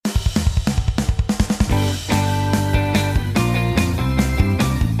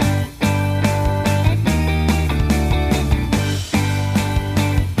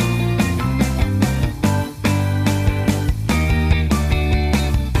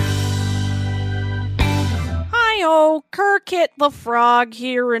So, Kermit the Frog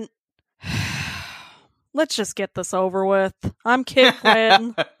here, and let's just get this over with. I'm Kit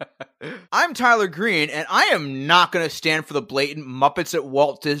Quinn. I'm Tyler Green, and I am not going to stand for the blatant Muppets at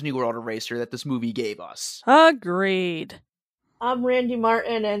Walt Disney World eraser that this movie gave us. Agreed. I'm Randy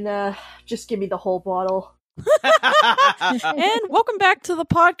Martin, and just give me the whole bottle. And welcome back to the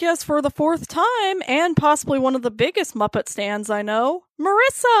podcast for the fourth time, and possibly one of the biggest Muppet stands I know,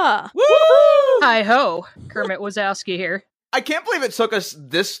 Marissa! Woo! Hi-ho, Kermit Wazowski here. I can't believe it took us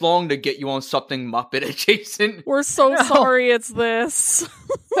this long to get you on something Muppet adjacent. We're so sorry it's this.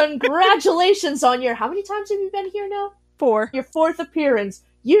 Congratulations on your... How many times have you been here now? 4. Your 4th appearance.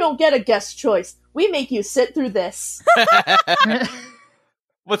 You don't get a guest choice. We make you sit through this.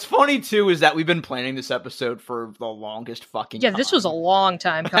 What's funny, too, is that we've been planning this episode for the longest fucking time. This was a long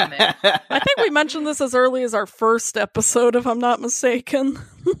time coming. I think we mentioned this as early as our first episode, if I'm not mistaken.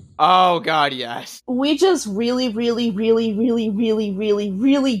 Oh, God, yes. We just really didn't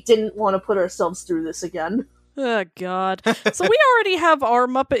want to put ourselves through this again. Oh, God. So we already have our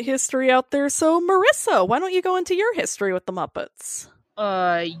Muppet history out there, so Marissa, why don't you go into your history with the Muppets?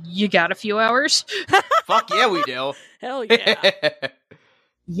 You got a few hours? Fuck yeah, we do. Hell yeah.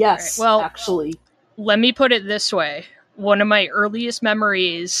 Yes, Right, well, actually. Let me put it this way. One of my earliest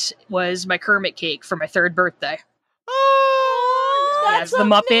memories was my Kermit cake for my 3rd birthday. That's As the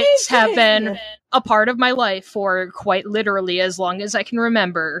Muppets have amazing! been a part of my life for quite literally as long as I can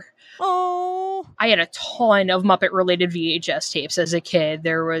remember. Oh. I had a ton of Muppet-related VHS tapes as a kid.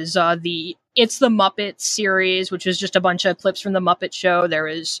 There was the It's the Muppets series, which was just a bunch of clips from the Muppet Show. There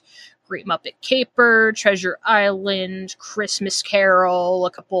was Great Muppet Caper, Treasure Island, Christmas Carol,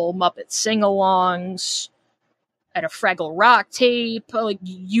 a couple Muppet sing-alongs. I had a Fraggle Rock tape. Like,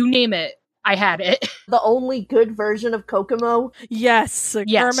 you name it, I had it. The only good version of Kokomo. Yes,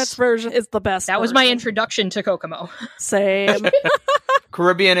 Kermit's version is the best. That was my introduction to Kokomo. Same.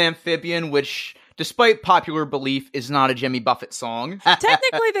 Caribbean Amphibian, which, despite popular belief, is not a Jimmy Buffett song.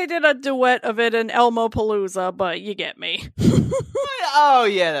 Technically, they did a duet of it in Elmo Palooza, but you get me. Oh,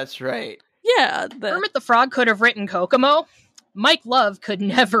 yeah, that's right. Yeah. Kermit the Frog could have written Kokomo. Mike Love could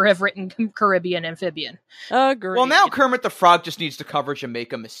never have written Caribbean Amphibian. Agreed. Well, now Kermit the Frog just needs to cover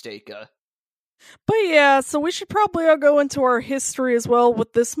Jamaica Mistake-a. But yeah, so we should probably all go into our history as well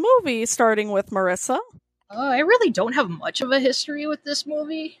with this movie, starting with Marissa. I really don't have much of a history with this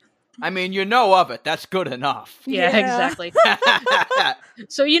movie. I mean, you know of it. That's good enough. Yeah. Exactly.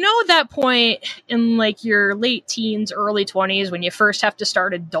 So, at that point in like your late teens, early 20s, when you first have to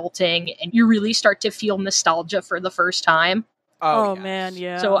start adulting and you really start to feel nostalgia for the first time. Oh yes. man,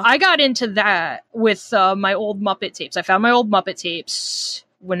 yeah. So I got into that with my old Muppet tapes. I found my old Muppet tapes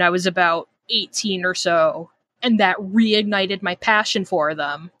when I was about 18 or so, and that reignited my passion for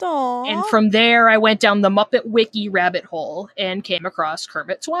them. Aww. And from there, I went down the Muppet Wiki rabbit hole and came across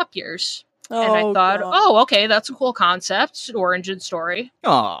Kermit Swap Years. And I thought, God. okay, that's a cool concept, origin story.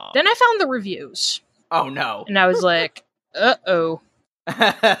 Aw. Then I found the reviews, Oh, no. and I was like, uh-oh.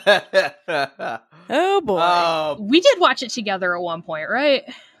 Oh boy. Oh, We did watch it together at one point, right?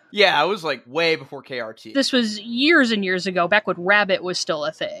 yeah, it was like way before KRT. This was years and years ago, back when Rabbit was still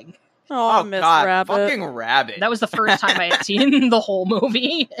a thing. Oh, Miss God, Rabbit. fucking Rabbit. That was the first time I had seen the whole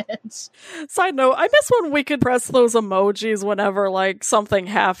movie. Side note, I miss when we could press those emojis whenever, like, something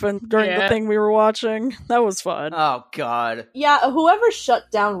happened during the Yeah. thing we were watching. That was fun. Oh, God. Yeah, whoever shut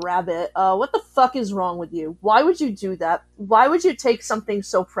down Rabbit, what the fuck is wrong with you? Why would you do that? Why would you take something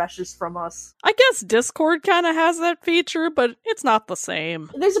so precious from us? I guess Discord kind of has that feature, but it's not the same.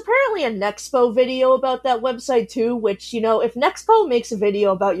 There's apparently a Nexpo video about that website too, which, if Nexpo makes a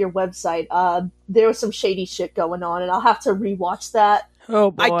video about your website, there was some shady shit going on, and I'll have to rewatch that.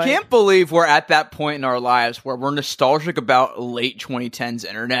 Oh boy. I can't believe we're at that point in our lives where we're nostalgic about late 2010s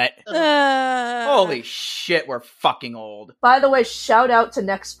internet. Holy shit, we're fucking old. By the way, shout out to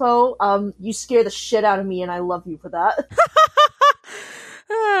Nexpo. You scare the shit out of me, and I love you for that.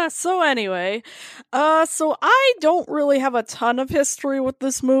 So anyway, so I don't really have a ton of history with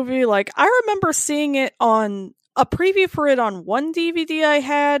this movie. Like, I remember seeing it on a preview for it on one DVD I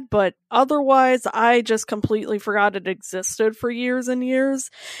had, but otherwise I just completely forgot it existed for years and years.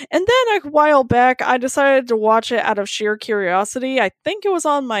 And then a while back, I decided to watch it out of sheer curiosity. I think it was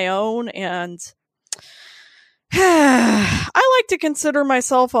on my own, and I like to consider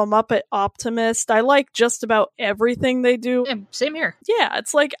myself a Muppet optimist. I like just about everything they do. Yeah, same here. Yeah,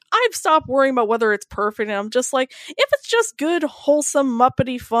 it's like I've stopped worrying about whether it's perfect, and I'm just like, if it's just good, wholesome,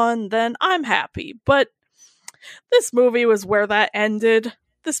 Muppety fun, then I'm happy. But this movie was where that ended.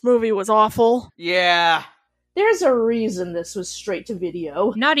 This movie was awful. Yeah. There's a reason this was straight to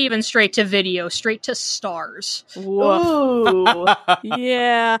video. Not even straight to video, straight to stars. Ooh.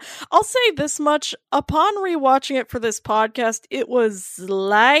 Yeah. I'll say this much. Upon rewatching it for this podcast, it was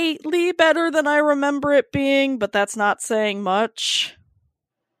slightly better than I remember it being, but that's not saying much.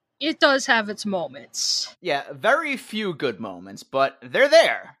 It does have its moments. Yeah, very few good moments, but they're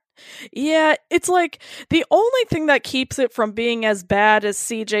there. Yeah, it's like the only thing that keeps it from being as bad as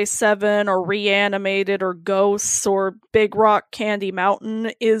CJ7 or Reanimated or Ghosts or Big Rock Candy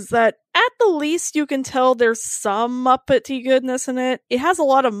Mountain is that at the least you can tell there's some Muppety goodness in it. It has a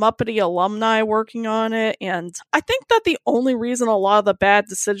lot of Muppety alumni working on it, and I think that the only reason a lot of the bad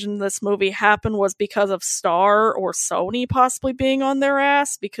decisions in this movie happened was because of Star or Sony possibly being on their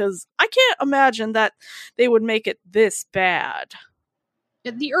ass, because I can't imagine that they would make it this bad.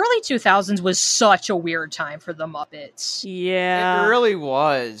 The early 2000s was such a weird time for the Muppets. Yeah. It really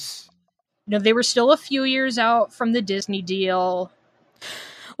was. You know, they were still a few years out from the Disney deal.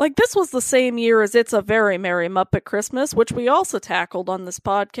 Like, this was the same year as It's a Very Merry Muppet Christmas, which we also tackled on this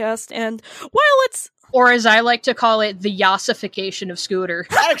podcast, and while it's... Or as I like to call it, the yassification of Scooter.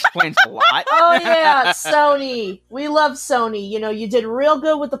 That explains a lot. Oh yeah, Sony. We love Sony. You know, you did real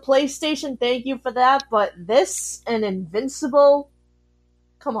good with the PlayStation, thank you for that, but this and Invincible...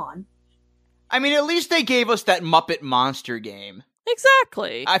 Come on. I mean, at least they gave us that Muppet Monster game.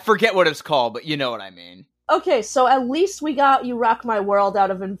 Exactly. I forget what it's called, but you know what I mean. Okay, so at least we got You Rock My World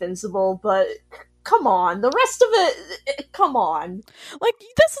out of Invincible, but come on. The rest of it, come on. Like,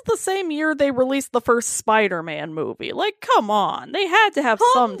 this is the same year they released the first Spider-Man movie. Like, come on. They had to have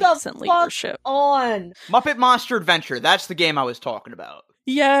some decent leadership. On. Muppet Monster Adventure, that's the game I was talking about.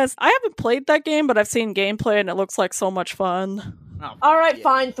 Yes, I haven't played that game, but I've seen gameplay and it looks like so much fun. Oh, Alright, yeah.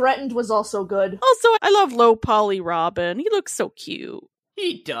 fine. Threatened was also good. Also, I love Low Poly Robin. He looks so cute.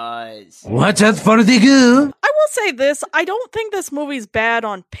 He does. What's that for the goo? I will say this, I don't think this movie's bad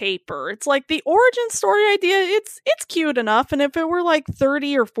on paper. It's like the origin story idea, it's cute enough, and if it were like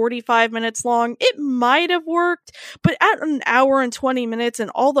 30 or 45 minutes long, it might have worked, but at an hour and 20 minutes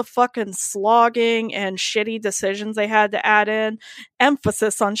and all the fucking slogging and shitty decisions they had to add in,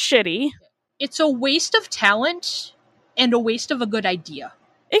 emphasis on shitty. It's a waste of talent and a waste of a good idea.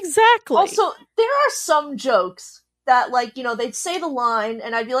 Exactly. Also, there are some jokes that, like, you know, they'd say the line,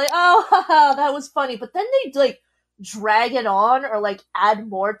 and I'd be like, oh, haha, that was funny, but then they'd, like, drag it on, or, like, add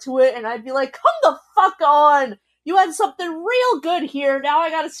more to it, and I'd be like, come the fuck on! You had something real good here, now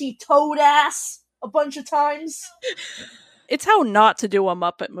I gotta see Toad Ass a bunch of times. It's how not to do a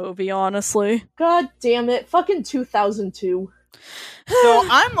Muppet movie, honestly. God damn it, fucking 2002. So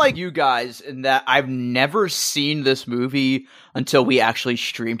I'm like you guys in that I've never seen this movie until we actually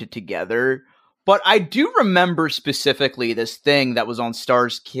streamed it together. But I do remember specifically this thing that was on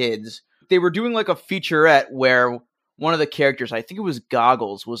Stars Kids. They were doing like a featurette where one of the characters, I think it was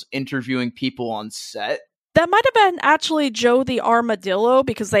Goggles, was interviewing people on set. That might have been actually Joe the Armadillo,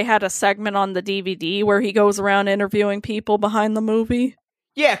 because they had a segment on the DVD where he goes around interviewing people behind the movie.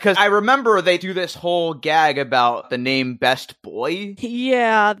 Yeah, because I remember they do this whole gag about the name Best Boy.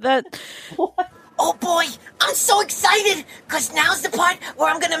 Yeah, that... Oh boy, I'm so excited, because now's the part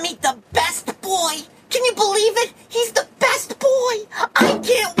where I'm gonna meet the best boy. Can you believe it? He's the best boy. I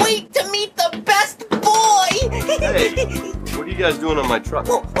can't wait to meet the best boy. Hey, what are you guys doing on my truck?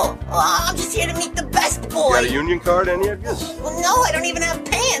 I'm just here to meet the best boy. You got a union card, any of you? Well, no, I don't even have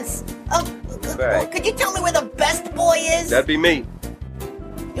pants. Could you tell me where the best boy is? That'd be me.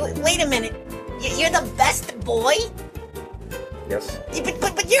 Wait a minute. You're the best boy? Yes.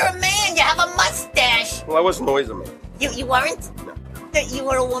 But you're a man. You have a mustache. Well, I wasn't always a man. You weren't? No. You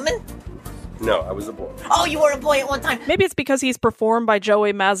were a woman? No, I was a boy. Oh, you were a boy at one time. Maybe it's because he's performed by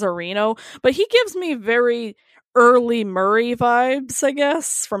Joey Mazzarino, but he gives me very early Murray vibes, I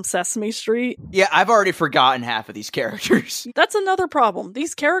guess, from Sesame Street. Yeah, I've already forgotten half of these characters. That's another problem.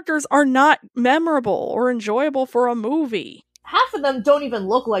 These characters are not memorable or enjoyable for a movie. Half of them don't even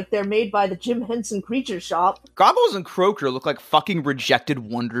look like they're made by the Jim Henson Creature Shop. Goggles and Croaker look like fucking rejected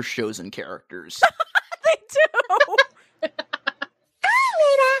Wonder Chosen characters. They do! I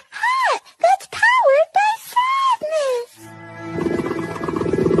made a hat that's powered by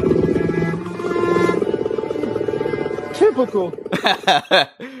sadness. Typical.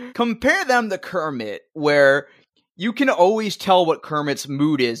 Compare them to Kermit, where you can always tell what Kermit's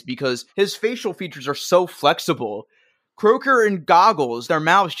mood is because his facial features are so flexible. Croaker and Goggles, their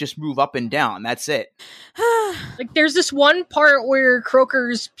mouths just move up and down. That's it. Like, there's this one part where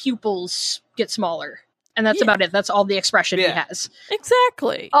Croaker's pupils get smaller. And that's about it. That's all the expression he has.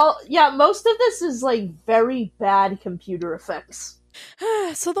 Exactly. Oh, yeah, most of this is, like, very bad computer effects.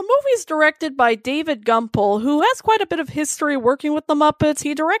 So the movie's directed by David Gumpel, who has quite a bit of history working with the Muppets.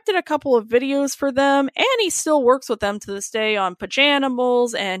 He directed a couple of videos for them, and he still works with them to this day on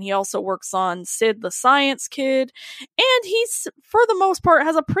Pajanimals, and he also works on Sid the Science Kid, and he's, for the most part,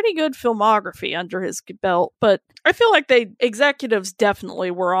 has a pretty good filmography under his belt, but I feel like executives definitely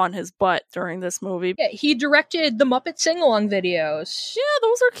were on his butt during this movie. Yeah, he directed the Muppet sing-along videos. Yeah,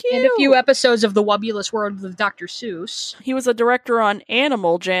 those are cute. And a few episodes of The Wubbulous World with Dr. Seuss. He was a director on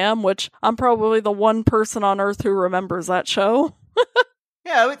Animal Jam, which I'm probably the one person on Earth who remembers that show.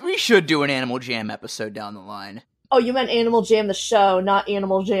 Yeah, we should do an Animal Jam episode down the line. Oh, you meant Animal Jam the show, not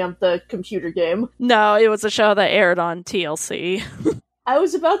Animal Jam the computer game. No, it was a show that aired on TLC. I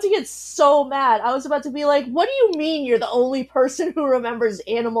was about to get so mad. I was about to be like, what do you mean you're the only person who remembers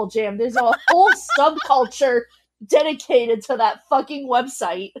Animal Jam? There's a whole subculture dedicated to that fucking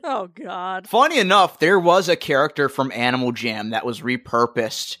website. Oh, God. Funny enough, there was a character from Animal Jam that was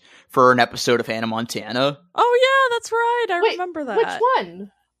repurposed for an episode of Hannah Montana. Oh, yeah, that's right. I Wait, remember that. Which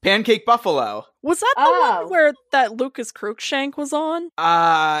one? Pancake Buffalo. Was that the one where that Lucas Cruikshank was on?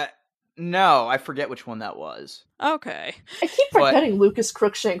 No, I forget which one that was. Okay. I keep forgetting Lucas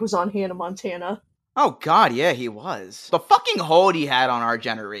Cruikshank was on Hannah Montana. Oh, God, yeah, he was. The fucking hold he had on our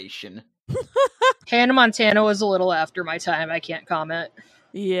generation. Hannah Montana was a little after my time. I can't comment.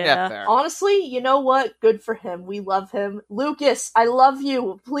 Yeah. Fair. Honestly, you know what? Good for him. We love him. Lucas, I love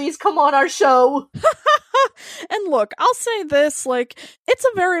you. Please come on our show. And look, I'll say this, like, It's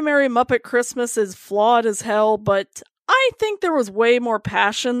a Very Merry Muppet Christmas is flawed as hell, but I think there was way more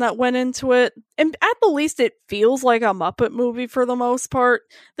passion that went into it, and at the least it feels like a Muppet movie for the most part.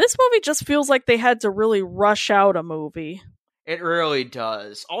 This movie just feels like they had to really rush out a movie. It really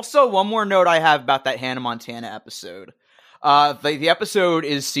does. Also, one more note I have about that Hannah Montana episode. The episode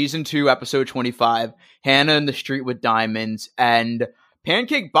is season 2, episode 25, Hannah in the Street with Diamonds, and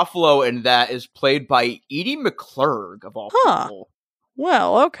Pancake Buffalo in that is played by Edie McClurg, of all people.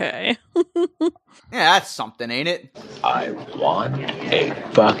 Well, okay. Yeah, that's something, ain't it? I want a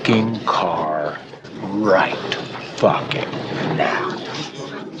fucking car right fucking now.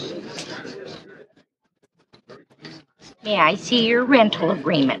 May I see your rental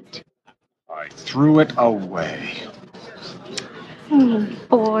agreement? I threw it away. Oh,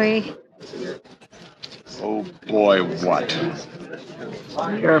 boy. Oh boy, what?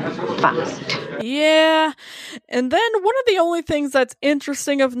 You're fussed. Yeah, and then one of the only things that's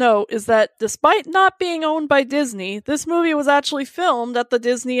interesting of note is that despite not being owned by Disney, this movie was actually filmed at the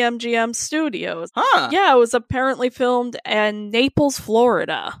Disney MGM studios. Huh. Yeah, it was apparently filmed in Naples,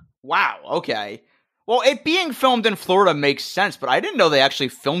 Florida. Wow, okay. Well, it being filmed in Florida makes sense, but I didn't know they actually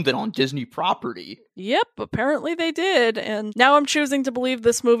filmed it on Disney property. Yep, apparently they did, and now I'm choosing to believe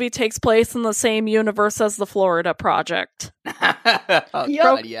this movie takes place in the same universe as the Florida Project. Oh,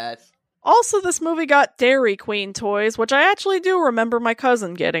 God, yes. Also, this movie got Dairy Queen toys, which I actually do remember my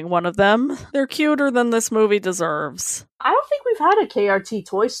cousin getting one of them. They're cuter than this movie deserves. I don't think we've had a KRT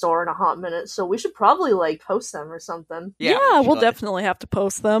toy store in a hot minute, so we should probably, post them or something. Yeah, we'll definitely have to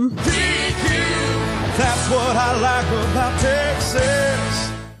post them. That's what I like about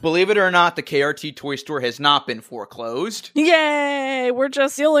Texas. Believe it or not, the KRT toy store has not been foreclosed. Yay! We're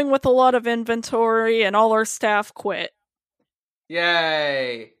just dealing with a lot of inventory and all our staff quit.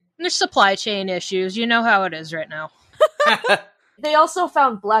 Yay! There's supply chain issues. You know how it is right now. They also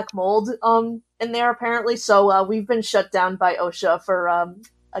found black mold in there apparently, so we've been shut down by OSHA for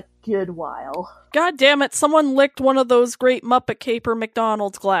a good while. God damn it, someone licked one of those great Muppet Caper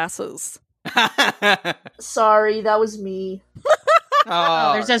McDonald's glasses. Sorry, that was me.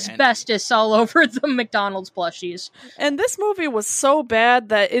 Oh, there's asbestos all over the McDonald's plushies. And this movie was so bad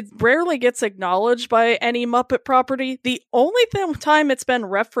that it rarely gets acknowledged by any Muppet property. The only time it's been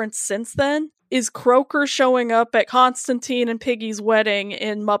referenced since then is Croaker showing up at Constantine and Piggy's wedding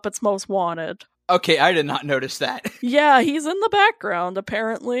in Muppets Most Wanted. Okay, I did not notice that. Yeah, he's in the background,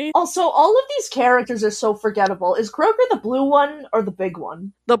 apparently. Also, all of these characters are so forgettable. Is Croaker the blue one or the big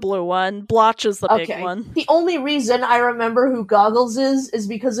one? The blue one. Blotch is the big one. The only reason I remember who Goggles is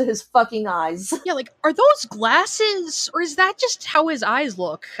because of his fucking eyes. Yeah, are those glasses? Or is that just how his eyes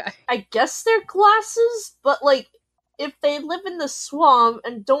look? I guess they're glasses, but if they live in the swamp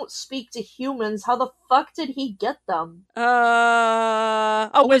and don't speak to humans, how the fuck did he get them?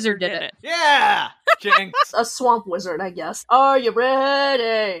 A wizard did it. Yeah! Jinx. A swamp wizard, I guess. Are you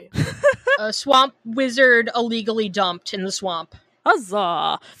ready? A swamp wizard illegally dumped in the swamp.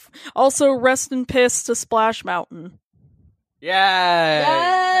 Huzzah! Also, rest in piss to Splash Mountain. Yay!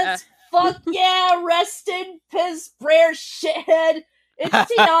 Yes! Fuck yeah! Rest in piss, Brer shithead!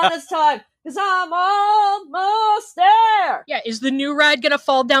 It's Tiana's time! 'cause I'm almost there. Yeah, is the new ride gonna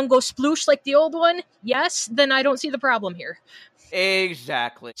fall down, go sploosh like the old one? Yes, then I don't see the problem here.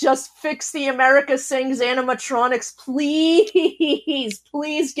 Exactly. Just fix the America Sings animatronics, please.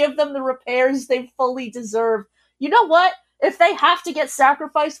 Please give them the repairs they fully deserve. You know what? If they have to get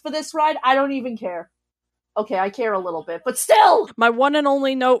sacrificed for this ride, I don't even care. Okay, I care a little bit, but still! My one and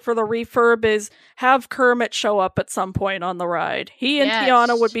only note for the refurb is have Kermit show up at some point on the ride. He and Yes.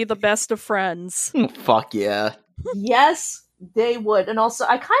 Tiana would be the best of friends. Fuck yeah. Yes, they would. And also,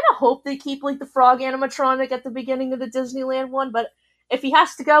 I kind of hope they keep, like, the frog animatronic at the beginning of the Disneyland one, but if he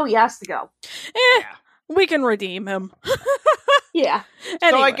has to go, he has to go. We can redeem him. Yeah.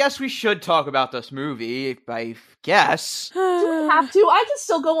 Anyway. So I guess we should talk about this movie, I guess. Do we have to? I can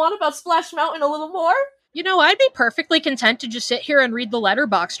still go on about Splash Mountain a little more. You know, I'd be perfectly content to just sit here and read the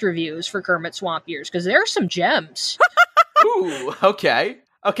Letterboxd reviews for Kermit Swamp Years, because there are some gems. Ooh, okay.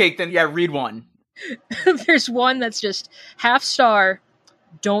 Okay, then yeah, read one. There's one that's just half star,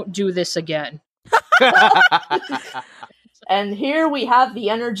 don't do this again. And here we have the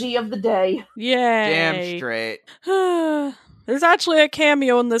energy of the day. Yay. Damn straight. There's actually a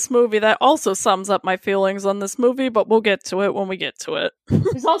cameo in this movie that also sums up my feelings on this movie, but we'll get to it when we get to it.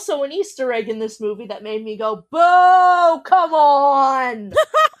 There's also an Easter egg in this movie that made me go, boo! Come on!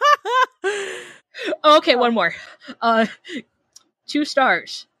 Okay, one more. 2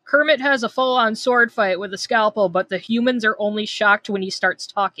 stars. Kermit has a full-on sword fight with a scalpel, but the humans are only shocked when he starts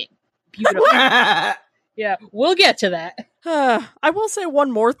talking. Beautiful. Yeah, we'll get to that. I will say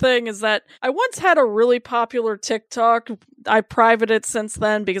one more thing is that I once had a really popular TikTok. I privated it since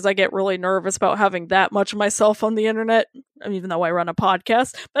then because I get really nervous about having that much of myself on the internet, even though I run a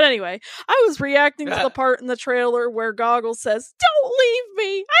podcast. But anyway, I was reacting to the part in the trailer where Goggles says, "Don't leave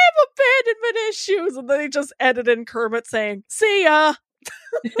me! I have abandonment issues!" And then he just edited in Kermit saying, "See ya!"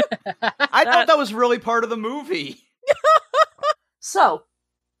 I thought that was really part of the movie. So,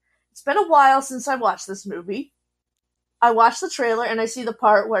 it's been a while since I watched this movie. I watched the trailer and I see the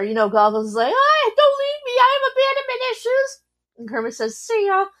part where, you know, Goggles is like, "Hey, don't leave me, I have abandonment issues." And Kermit says, "See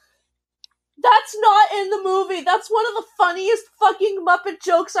ya." That's not in the movie. That's one of the funniest fucking Muppet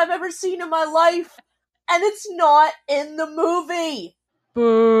jokes I've ever seen in my life. And it's not in the movie.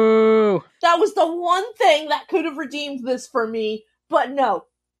 Boo. That was the one thing that could have redeemed this for me. But no.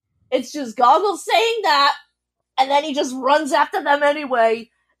 It's just Goggles saying that, and then he just runs after them anyway.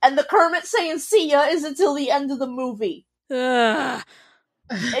 And the Kermit saying "see ya" is until the end of the movie. You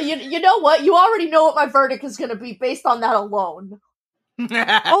know what? You already know what my verdict is going to be based on that alone.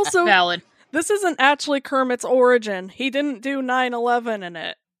 Also, valid. This isn't actually Kermit's origin. He didn't do 9/11 in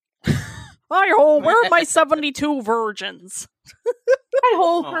it. Hi-ho, where are my 72 virgins?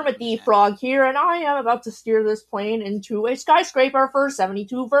 Hi-ho, Kermit the Frog here, and I am about to steer this plane into a skyscraper for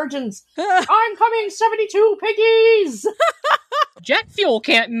 72 virgins. I'm coming, 72 piggies! Jet fuel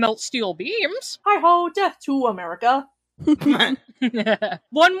can't melt steel beams. Hi-ho, death to America. One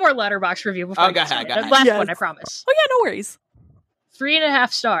more Letterboxd review before I get started. Last one, I promise. Oh yeah, no worries.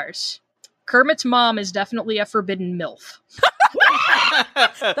 3.5 stars. Kermit's mom is definitely a forbidden MILF.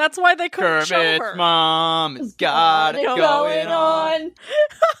 That's why they couldn't show Kermit's her. mom has got it going on.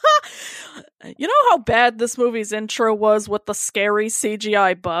 You know how bad this movie's intro was with the scary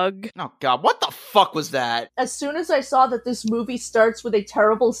CGI bug? Oh god, what the fuck was that? As soon as I saw that this movie starts with a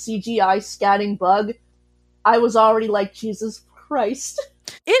terrible CGI scatting bug, I was already like, Jesus Christ.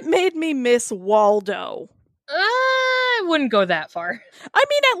 It made me miss Waldo. I wouldn't go that far. I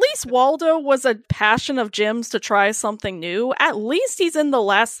mean, at least Waldo was a passion of Jim's to try something new. At least he's in the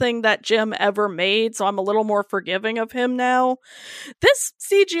last thing that Jim ever made, so I'm a little more forgiving of him now. This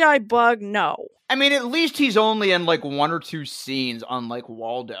CGI bug, no. I mean, at least he's only in like 1 or 2 scenes, unlike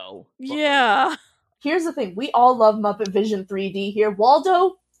Waldo. Yeah. Here's the thing, we all love Muppet Vision 3D here.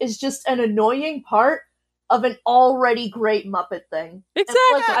 Waldo is just an annoying part of an already great Muppet thing.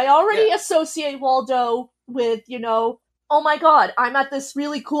 Exactly. Like, I already associate Waldo with, you know, oh my god, I'm at this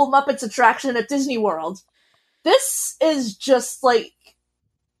really cool Muppets attraction at Disney World. This is just like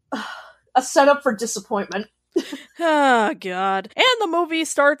a setup for disappointment. Oh, God. And the movie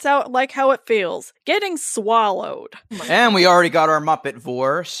starts out like how it feels. Getting swallowed. And we already got our Muppet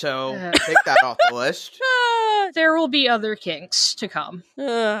Vor, so take that off the list. There will be other kinks to come.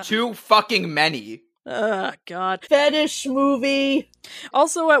 Too fucking many. God. Fetish movie.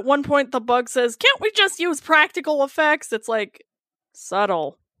 Also, at one point, the bug says, "Can't we just use practical effects?" It's like,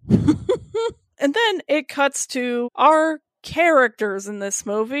 subtle. And then it cuts to our characters in this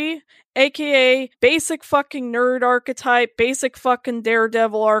movie, aka basic fucking nerd archetype, basic fucking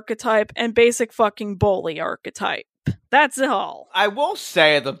daredevil archetype, and basic fucking bully archetype. That's all. I will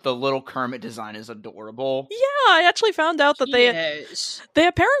say that the little Kermit design is adorable. Yeah, I actually found out that they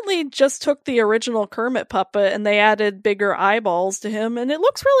apparently just took the original Kermit puppet and they added bigger eyeballs to him, and it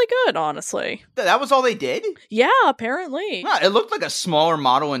looks really good, honestly. That was all they did? Yeah, apparently. It looked like a smaller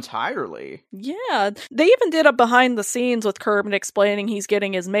model entirely. Yeah, they even did a behind the scenes with Kermit explaining he's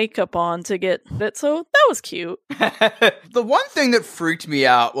getting his makeup on to get it, so that was cute. The one thing that freaked me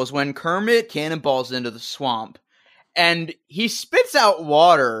out was when Kermit cannonballs into the swamp, and he spits out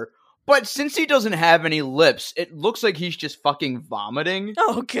water, but since he doesn't have any lips, it looks like he's just fucking vomiting.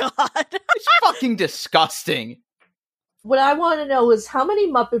 Oh, God. It's fucking disgusting. What I want to know is how many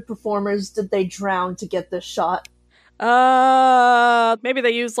Muppet performers did they drown to get this shot? Maybe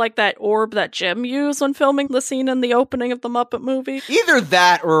they used like that orb that Jim used when filming the scene in the opening of the Muppet movie. Either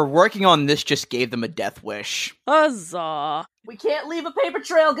that or working on this just gave them a death wish. Huzzah. We can't leave a paper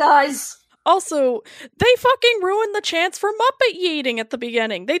trail, guys! Also, they fucking ruined the chance for Muppet yeeting at the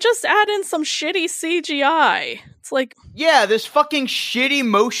beginning. They just add in some shitty CGI. It's like... Yeah, this fucking shitty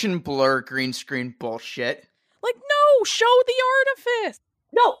motion blur green screen bullshit. Like, no! Show the artifice!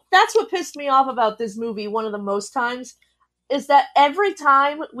 No, that's what pissed me off about this movie one of the most times, is that every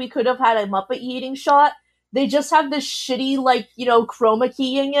time we could have had a Muppet eating shot, they just have this shitty, like, chroma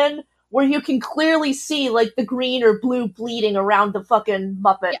keying in, where you can clearly see, like, the green or blue bleeding around the fucking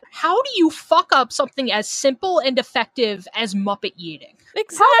Muppet. Yeah, how do you fuck up something as simple and effective as Muppet eating?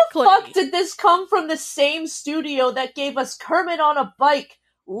 Exactly. How the fuck did this come from the same studio that gave us Kermit on a Bike,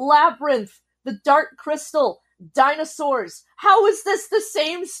 Labyrinth, The Dark Crystal, Dinosaurs? How is this the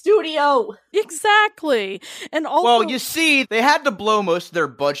same studio? Exactly. And also... Well, you see, they had to blow most of their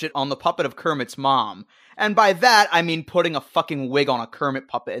budget on the puppet of Kermit's mom. And by that, I mean putting a fucking wig on a Kermit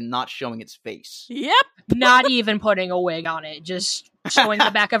puppet and not showing its face. Yep. Not even putting a wig on it, just showing the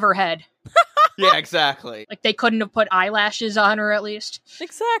back of her head. Yeah, exactly. Like, they couldn't have put eyelashes on her, at least.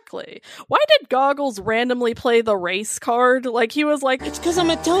 Exactly. Why did Goggles randomly play the race card? Like, he was like... It's because I'm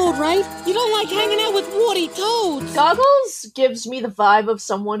a toad, right? You don't like hanging out with warty toads. Goggles gives me the vibe of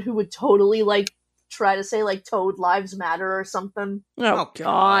someone who would totally, try to say, Toad Lives Matter or something. Oh,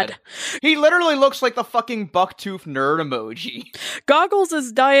 God. He literally looks like the fucking bucktooth nerd emoji. Goggles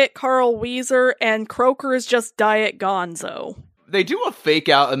is Diet Carl Weezer, and Croaker is just Diet Gonzo. They do a fake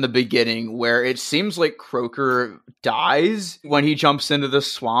out in the beginning where it seems like Croaker dies when he jumps into the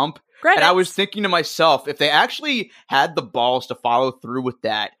swamp. Credits. And I was thinking to myself, if they actually had the balls to follow through with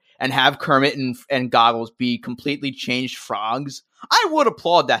that and have Kermit and Goggles be completely changed frogs, I would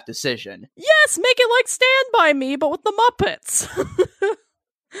applaud that decision. Yes, make it like Stand By Me, but with the Muppets.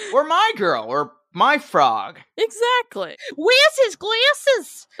 Or My Girl, or My Frog. Exactly. Where's his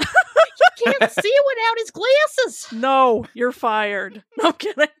glasses? You can't see without his glasses. No, you're fired. No, I'm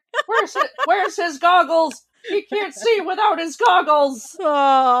kidding. Where's his goggles? He can't see without his goggles.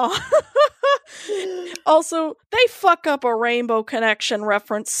 Oh. Also, they fuck up a Rainbow Connection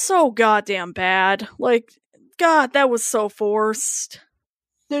reference so goddamn bad. Like, God, that was so forced.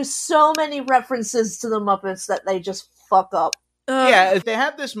 There's so many references to the Muppets that they just fuck up. Yeah, they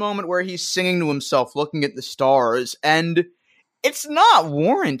have this moment where he's singing to himself, looking at the stars, and it's not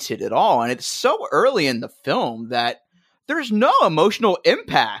warranted at all. And it's so early in the film that there's no emotional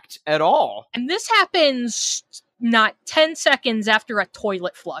impact at all. And this happens not 10 seconds after a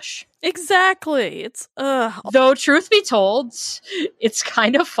toilet flush. Exactly. It's, Though, truth be told, it's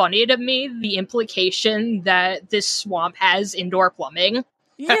kind of funny to me, the implication that this swamp has indoor plumbing.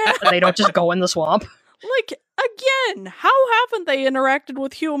 Yeah. They don't just go in the swamp. Like, again, how haven't they interacted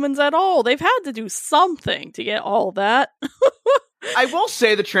with humans at all? They've had to do something to get all that. I will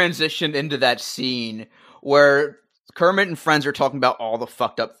say the transition into that scene where Kermit and friends are talking about all the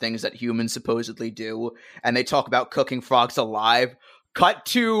fucked up things that humans supposedly do, and they talk about cooking frogs alive. Cut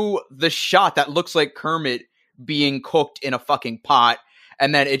to the shot that looks like Kermit being cooked in a fucking pot,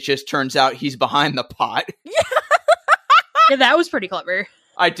 and then it just turns out he's behind the pot. Yeah, that was pretty clever.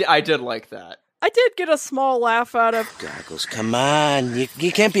 I did like that. I did get a small laugh out of... Goggles, come on.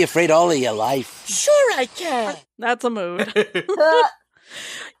 You can't be afraid all of your life. Sure I can. That's a mood.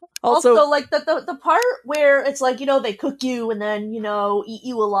 Also, the part where it's like, they cook you and then, eat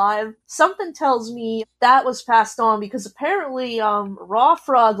you alive, something tells me that was passed on because apparently, raw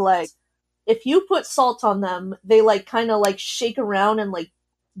frog legs, if you put salt on them, they, kind of shake around and,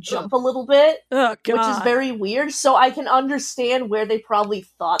 jump a little bit, oh, God. Which is very weird, so I can understand where they probably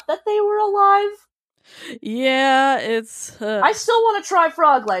thought that they were alive. Yeah, it's... I still want to try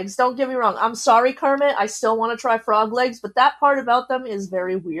frog legs, don't get me wrong. I'm sorry, Kermit, I still want to try frog legs, but that part about them is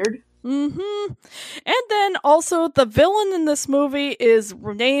very weird. Mm-hmm. And then also the villain in this movie is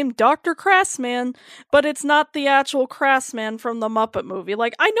named Dr. Crassman, but it's not the actual Crassman from the Muppet movie.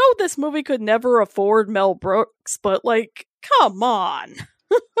 Like, I know this movie could never afford Mel Brooks, but like, come on.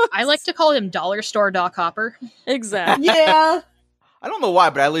 I like to call him Dollar Store Doc Hopper. Exactly. Yeah. I don't know why,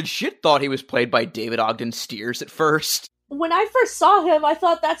 but I legit thought he was played by David Ogden Stiers at first. When I first saw him, I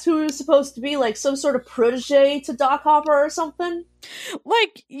thought that's who he was supposed to be, like some sort of protege to Doc Hopper or something.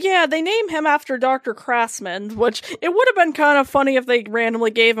 Like, yeah, they name him after Dr. Crassman, which it would have been kind of funny if they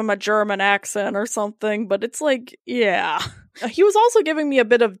randomly gave him a German accent or something, but it's like, yeah. He was also giving me a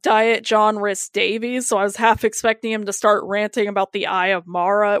bit of Diet John Rhys Davies, so I was half expecting him to start ranting about the Eye of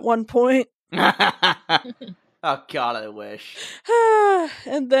Mara at one point. Oh god, I wish.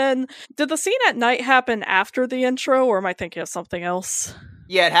 And then, did the scene at night happen after the intro, or am I thinking of something else?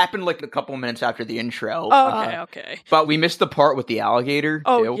 Yeah, it happened like a couple minutes after the intro. Oh, okay. But we missed the part with the alligator,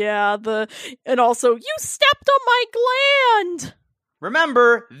 Oh, too. yeah, and also, you stepped on my gland!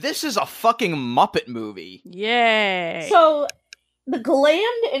 Remember, this is a fucking Muppet movie. Yay! So, the gland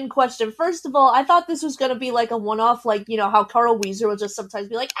in question, first of all, I thought this was going to be like a one-off, like, you know, how Carl Weezer would just sometimes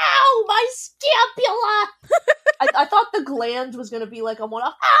be like, ow, my scapula! I thought the gland was going to be like a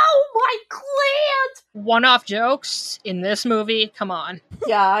one-off, ow, my gland! One-off jokes in this movie? Come on.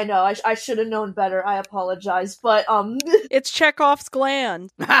 Yeah, I know, I should have known better, I apologize, but, It's Chekhov's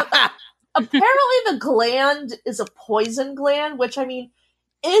gland. Apparently the gland is a poison gland, which, I mean,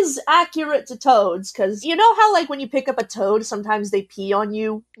 is accurate to toads, because you know how, like, when you pick up a toad, sometimes they pee on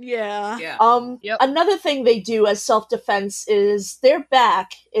you? Yeah. Yep. Another thing they do as self-defense is their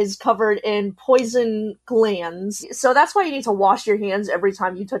back is covered in poison glands, so that's why you need to wash your hands every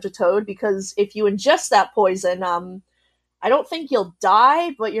time you touch a toad, because if you ingest that poison, I don't think you'll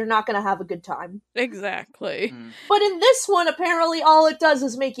die, but you're not gonna have a good time. Exactly. But in this one, apparently all it does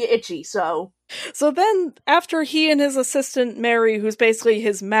is make you itchy, so... So then, after he and his assistant Mary, who's basically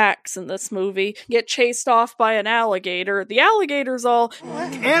his Max in this movie, get chased off by an alligator, the alligator's all,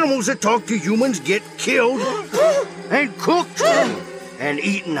 Animals that talk to humans get killed and cooked and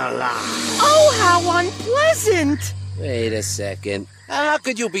eaten alive. Oh, how unpleasant! Wait a second. How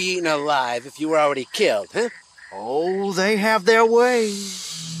could you be eaten alive if you were already killed, huh? Oh, they have their way.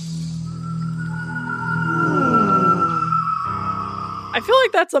 I feel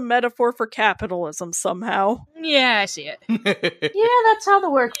like that's a metaphor for capitalism somehow. Yeah, I see it. Yeah, that's how the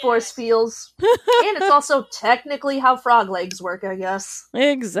workforce feels. And it's also technically how frog legs work, I guess.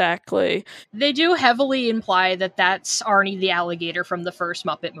 Exactly. They do heavily imply that that's Arnie the alligator from the first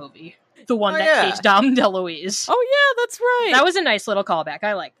Muppet movie. The one that yeah. chased Dom DeLuise. Oh yeah, that's right. That was a nice little callback.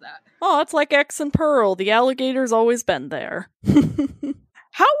 I like that. Oh, it's like X and Pearl. The alligator's always been there.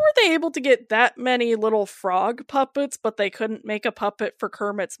 How were they able to get that many little frog puppets, but they couldn't make a puppet for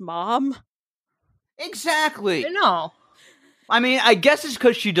Kermit's mom? Exactly. No. I mean, I guess it's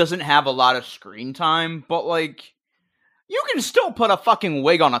because she doesn't have a lot of screen time, but like, you can still put a fucking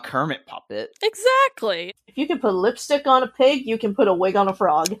wig on a Kermit puppet. Exactly. If you can put lipstick on a pig, you can put a wig on a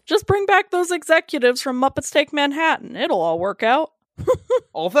frog. Just bring back those executives from Muppets Take Manhattan. It'll all work out.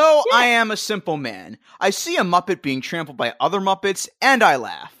 Although I am a simple man, I see a Muppet being trampled by other Muppets, and I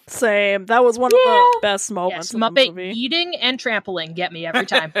laugh. Same. That was one of the best moments Yes, of the Muppet movie. eating and trampling get me every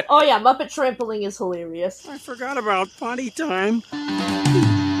time. Oh yeah, Muppet trampling is hilarious. I forgot about potty time.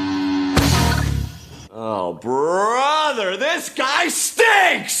 Oh, brother, this guy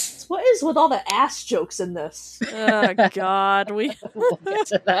stinks! What is with all the ass jokes in this? Oh, God. We'll get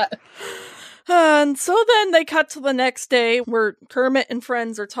to that. And so then they cut to the next day where Kermit and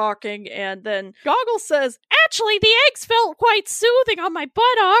friends are talking, and then Goggles says, actually, the eggs felt quite soothing on my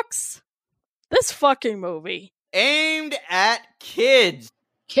buttocks. This fucking movie. Aimed at kids.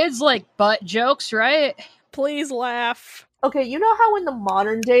 Kids like butt jokes, right? Please laugh. Okay, you know how in the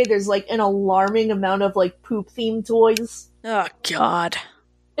modern day there's like an alarming amount of like poop-themed toys? Oh, God.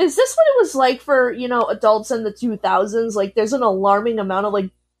 Is this what it was like for, you know, adults in the 2000s? Like, there's an alarming amount of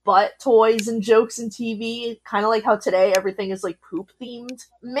like butt toys and jokes in TV, kind of like how today everything is like poop themed.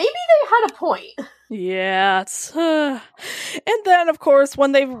 Maybe they had a point. Yeah, it's, and then, of course,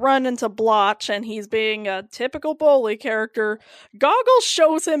 when they run into Blotch and he's being a typical bully character, Goggles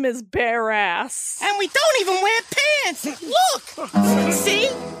shows him his bare ass. And we don't even wear pants! Look! See?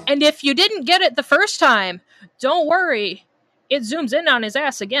 And if you didn't get it the first time, don't worry. It zooms in on his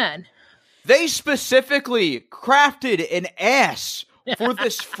ass again. They specifically crafted an ass for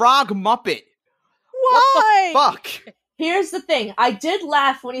this frog Muppet. Why? What the fuck? Here's the thing. I did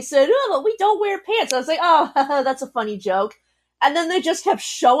laugh when he said, oh, but we don't wear pants. I was like, oh, that's a funny joke. And then they just kept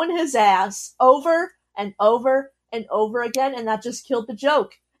showing his ass over and over and over again, and that just killed the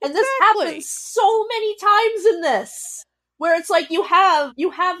joke. And this happens so many times in this, where it's like you have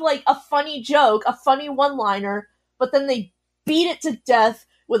like a funny joke, a funny one-liner, but then they beat it to death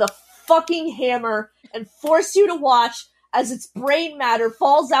with a fucking hammer and force you to watch as its brain matter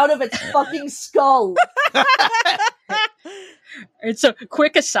falls out of its fucking skull. And so,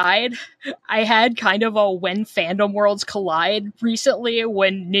 quick aside, I had kind of a when fandom worlds collide recently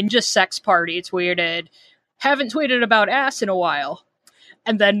when Ninja Sex Party tweeted, "Haven't tweeted about ass in a while."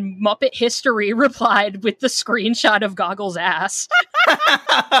 And then Muppet History replied with the screenshot of Goggles' ass. Now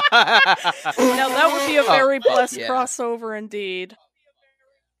that would be a very blessed crossover indeed.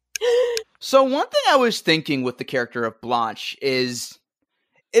 So one thing I was thinking with the character of Blanche is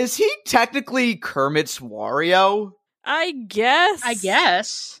he technically Kermit's Wario? I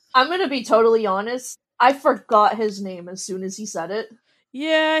guess. I'm gonna be totally honest. I forgot his name as soon as he said it.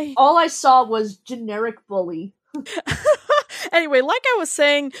 Yeah. All I saw was generic bully. Anyway, like I was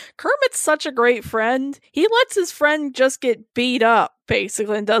saying, Kermit's such a great friend. He lets his friend just get beat up,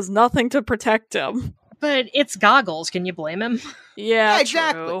 basically, and does nothing to protect him. But it's Goggles, can you blame him? Yeah,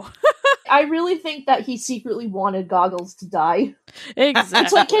 exactly. True. I really think that he secretly wanted Goggles to die. Exactly.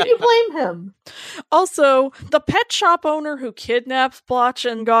 It's like, can you blame him? Also, the pet shop owner who kidnaps Blotch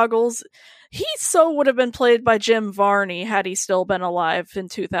and Goggles, he so would have been played by Jim Varney had he still been alive in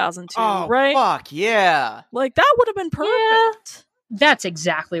 2002, right? Fuck, yeah. Like, that would have been perfect. Yeah. That's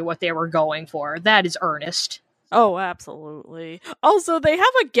exactly what they were going for. That is earnest. Oh, absolutely. Also, they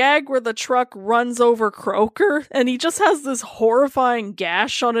have a gag where the truck runs over Croker, and he just has this horrifying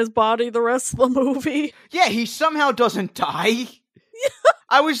gash on his body the rest of the movie. Yeah, he somehow doesn't die.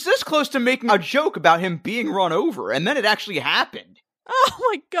 I was this close to making a joke about him being run over, and then it actually happened. Oh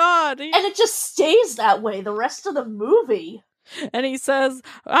my god. And it just stays that way the rest of the movie. And he says,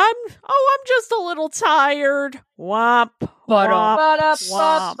 I'm just a little tired. Womp. Womp.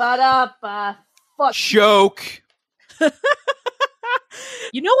 Ba-da-ba-ba-ba. Fuck. Joke.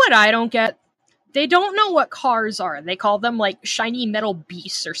 You know what I don't get? They don't know what cars are. They call them like shiny metal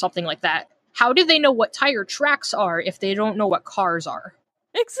beasts or something like that. How do they know what tire tracks are if they don't know what cars are?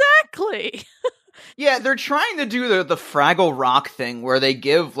 Exactly. Yeah, they're trying to do the Fraggle Rock thing where they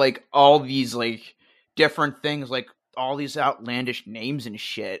give like all these like different things, like all these outlandish names and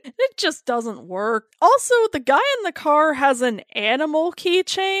shit. It just doesn't work. Also, the guy in the car has an animal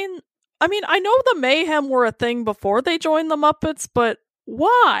keychain. I mean, I know the Mayhem were a thing before they joined the Muppets, but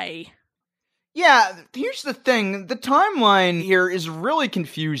why? Yeah, here's the thing. The timeline here is really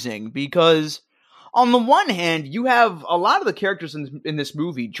confusing because on the one hand, you have a lot of the characters in this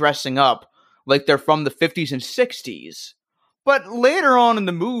movie dressing up like they're from the 50s and 60s. But later on in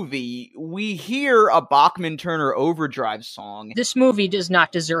the movie, we hear a Bachman-Turner Overdrive song. This movie does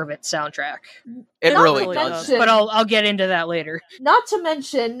not deserve its soundtrack. It really does. But I'll get into that later. Not to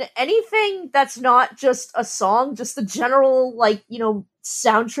mention, anything that's not just a song, just the general, like, you know,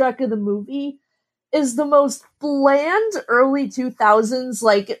 soundtrack of the movie is the most bland early 2000s,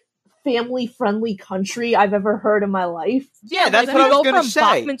 like, family-friendly country I've ever heard in my life. Yeah, that's what I was going to say.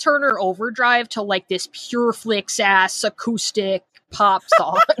 Bachman-Turner Overdrive to, like, this pure flicks-ass acoustic pop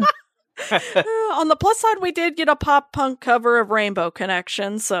song. On the plus side, we did get a pop-punk cover of Rainbow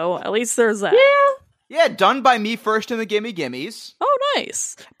Connection, so at least there's that. Yeah, done by Me First and the Gimme Gimmes. Oh,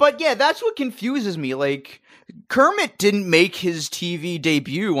 nice. But yeah, that's what confuses me. Like, Kermit didn't make his TV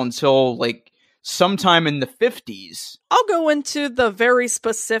debut until, like, sometime in the 50s. I'll go into the very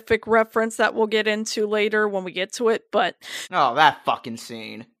specific reference that we'll get into later when we get to it, but... Oh, that fucking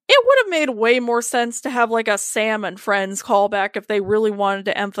scene. It would have made way more sense to have like a Sam and Friends callback if they really wanted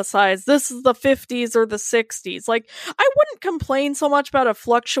to emphasize this is the 50s or the 60s. Like, I wouldn't complain so much about a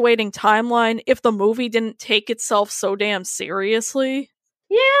fluctuating timeline if the movie didn't take itself so damn seriously.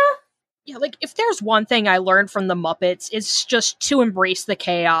 Yeah, like, if there's one thing I learned from the Muppets, it's just to embrace the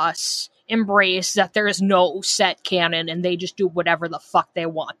chaos. Embrace that there is no set canon and they just do whatever the fuck they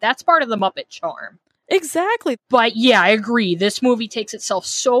want. That's part of the Muppet charm. Exactly. But yeah, I agree. This movie takes itself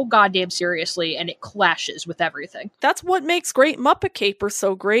so goddamn seriously and it clashes with everything. That's what makes Great Muppet Caper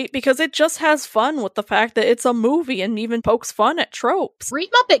so great, because it just has fun with the fact that it's a movie and even pokes fun at tropes.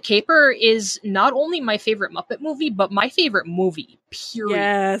 Great Muppet Caper is not only my favorite Muppet movie, but my favorite movie,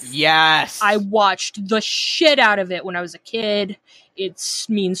 period. Yes. I watched the shit out of it when I was a kid. It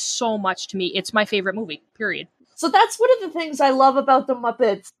means so much to me. It's my favorite movie, period. So that's one of the things I love about the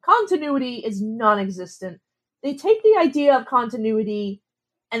Muppets. Continuity is non-existent. They take the idea of continuity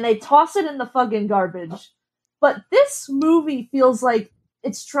and they toss it in the fucking garbage. But this movie feels like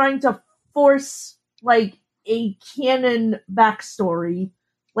it's trying to force, like, a canon backstory,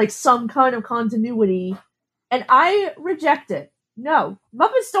 like some kind of continuity, and I reject it. No,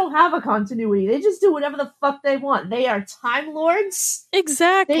 Muppets don't have a continuity. They just do whatever the fuck they want. They are Time Lords.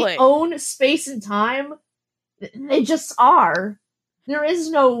 Exactly. They own space and time. They just are. There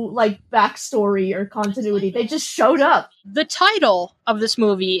is no, like, backstory or continuity. They just showed up. The title of this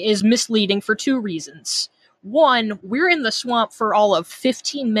movie is misleading for 2 reasons. 1, we're in the swamp for all of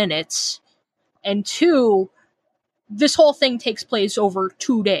 15 minutes. And 2, this whole thing takes place over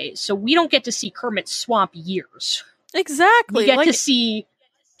 2 days. So we don't get to see Kermit's swamp years. Exactly. We get to see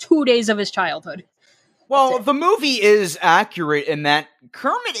 2 days of his childhood. Well, the movie is accurate in that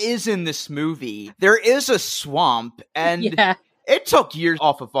Kermit is in this movie. There is a swamp, and it took years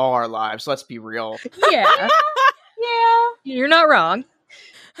off of all our lives, let's be real. Yeah. Yeah. You're not wrong.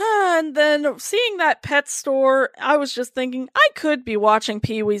 And then seeing that pet store, I was just thinking, I could be watching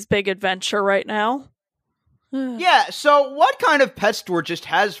Pee-wee's Big Adventure right now. Yeah, so what kind of pet store just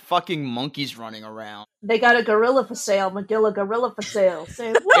has fucking monkeys running around? They got a gorilla for sale. Magilla gorilla for sale.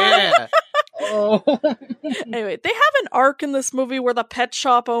 Say what? Yeah. Anyway, they have an arc in this movie where the pet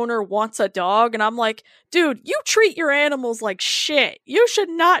shop owner wants a dog, and I'm like, dude, you treat your animals like shit. You should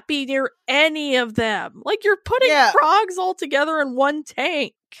not be near any of them. Like, you're putting frogs all together in one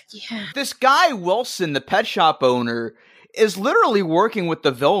tank. Yeah. This guy, Wilson, the pet shop owner, is literally working with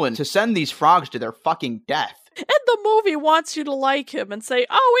the villain to send these frogs to their fucking death. And the movie wants you to like him and say,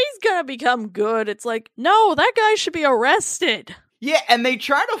 oh, he's gonna become good. It's like, no, that guy should be arrested. Yeah, and they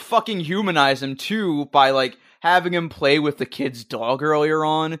try to fucking humanize him, too, by, like, having him play with the kid's dog earlier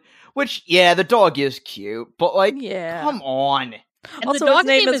on. Which, yeah, the dog is cute, but, like, come on. And also, the dog's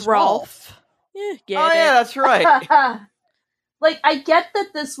his name is Rolf. Yeah, that's right. Like, I get that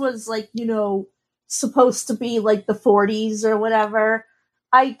this was, like, you know, supposed to be, like, the 40s or whatever.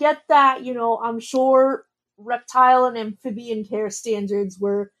 I get that, you know, I'm sure reptile and amphibian care standards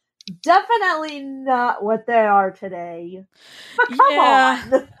were definitely not what they are today. But come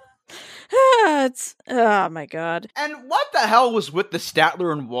on! It's, oh my god. And what the hell was with the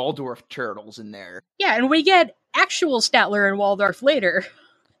Statler and Waldorf turtles in there? Yeah, and we get actual Statler and Waldorf later.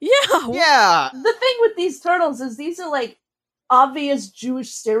 Yeah. The thing with these turtles is these are, like, obvious Jewish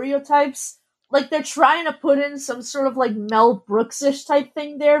stereotypes. Like, they're trying to put in some sort of, like, Mel Brooks-ish type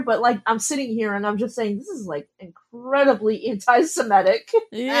thing there, but, like, I'm sitting here and I'm just saying, this is, like, incredibly anti-Semitic.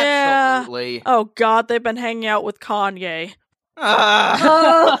 Yeah. Absolutely. Oh god, they've been hanging out with Kanye.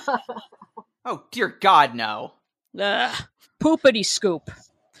 Oh, dear God, no. Poopity scoop.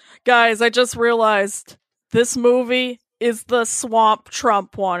 Guys, I just realized this movie is the swamp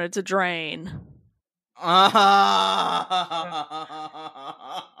Trump wanted to drain. I'll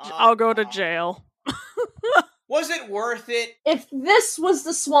go to jail. Was it worth it? If this was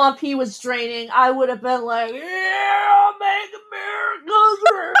the swamp he was draining, I would have been like, yeah, make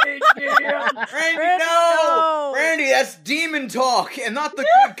America great again. Randy, no! Randy, that's demon talk, and not the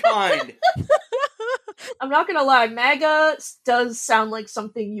good kind. I'm not gonna lie, MAGA does sound like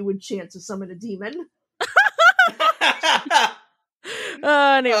something you would chant to summon a demon.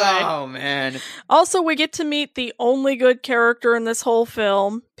 Anyway. Oh, man. Also, we get to meet the only good character in this whole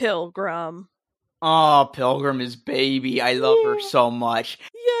film, Pilgrim. Oh, Pilgrim is baby. I love her so much.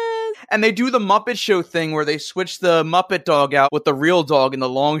 Yes. And they do the Muppet Show thing where they switch the Muppet dog out with the real dog in the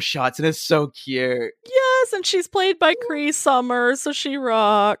long shots, and it's so cute. Yes, and she's played by Cree Summers, so she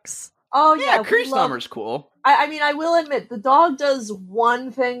rocks. Oh, yeah. Cree Summers cool. I mean, I will admit, the dog does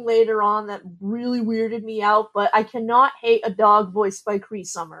one thing later on that really weirded me out, but I cannot hate a dog voiced by Cree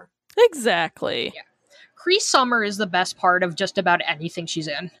Summer. Exactly. Yeah. Cree Summer is the best part of just about anything she's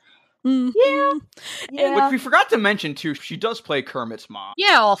in. Yeah. Which we forgot to mention, too, she does play Kermit's mom.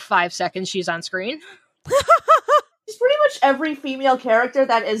 Yeah, all 5 seconds she's on screen. She's pretty much every female character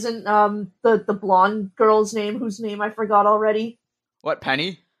that isn't the blonde girl's name, whose name I forgot already. What,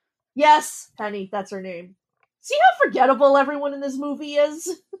 Penny? Yes, Penny, that's her name. See how forgettable everyone in this movie is?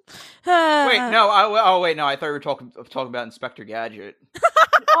 Wait, no, I thought we were talking about Inspector Gadget.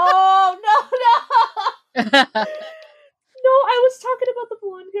 Oh, no! No, I was talking about the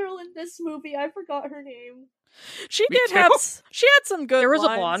blonde girl in this movie. I forgot her name. She had some good There was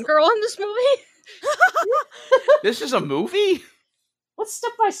lines. a blonde girl in this movie? This is a movie? What's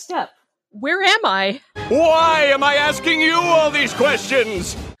Step by Step? Where am I? Why am I asking you all these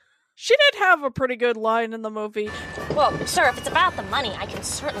questions? She did have a pretty good line in the movie. Well, sir, if it's about the money, I can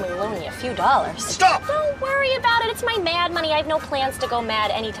certainly loan you a few dollars. Stop! Don't worry about it. It's my mad money. I have no plans to go mad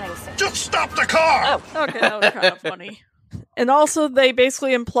anytime soon. Just stop the car! Oh. Okay, that was kind of funny. And also, they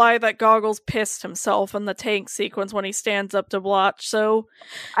basically imply that Goggles pissed himself in the tank sequence when he stands up to Blotch, so...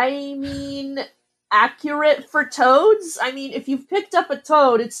 I mean, accurate for toads? I mean, if you've picked up a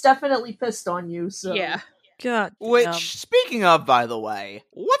toad, it's definitely pissed on you, so... Yeah. God Which, damn. speaking of, by the way,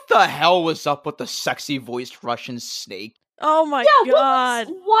 what the hell was up with the sexy-voiced Russian snake? Oh my god.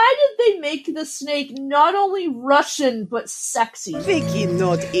 Why did they make the snake not only Russian, but sexy? Vicky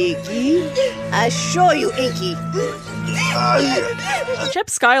not icky. I show you icky. Chip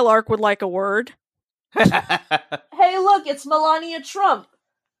Skylark would like a word. Hey, look, it's Melania Trump.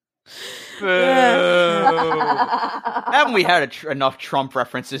 Haven't we had enough Trump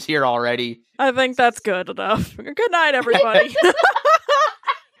references here already? I think that's good enough. Good night, everybody.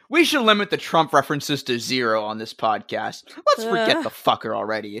 We should limit the Trump references to 0 on this podcast. Let's forget the fucker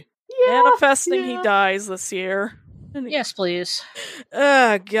already. Manifesting he dies this year. Yes, please.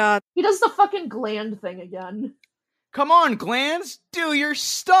 Oh, God. He does the fucking gland thing again. Come on, glands, do your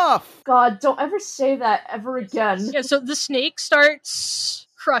stuff. God, don't ever say that ever again. Yeah, so the snake starts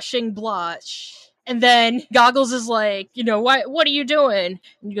crushing Blotch. And then Goggles is like, what are you doing?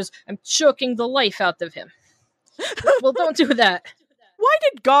 And he goes, I'm choking the life out of him. Well, don't do that. Why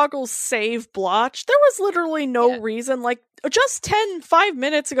did Goggles save Blotch? There was literally no reason. Like, just 5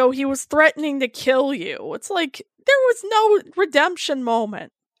 minutes ago, he was threatening to kill you. It's like, there was no redemption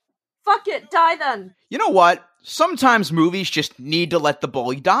moment. Fuck it, die then. You know what? Sometimes movies just need to let the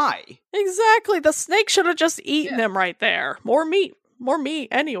bully die. Exactly. The snake should have just eaten him right there. More meat. More meat,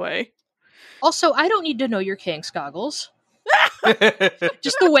 anyway. Also, I don't need to know your kinks, Goggles.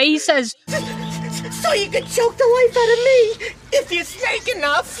 Just the way he says... So you can choke the life out of me if you're snake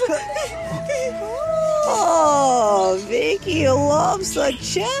enough. Oh, Vicky loves a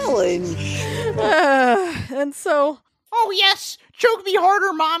challenge. And so... Oh, yes! Choke me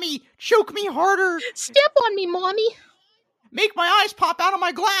harder, Mommy! Choke me harder! Step on me, Mommy! Make my eyes pop out of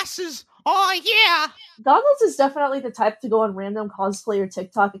my glasses! Oh, yeah! Goggles is definitely the type to go on random cosplayer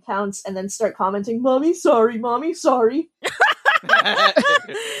TikTok accounts and then start commenting, Mommy, sorry, Mommy, sorry.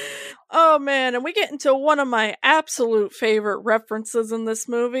 Oh man, and we get into one of my absolute favorite references in this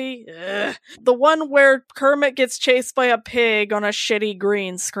movie. Ugh. The one where Kermit gets chased by a pig on a shitty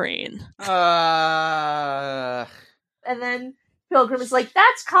green screen. And then Pilgrim is like,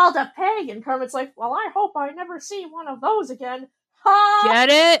 that's called a pig. And Kermit's like, well, I hope I never see one of those again. Ha! Get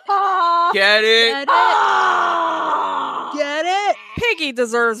it? Ha! Get it? Get it? Ah! Get it? Piggy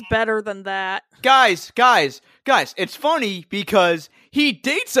deserves better than that. Guys, it's funny because he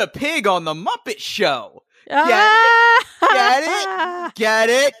dates a pig on the Muppet Show. Get it? Get it? Get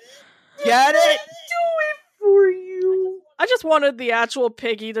it? Get it? Do it for you. I just wanted the actual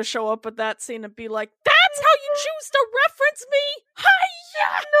Piggy to show up at that scene and be like, that's how you choose to reference me?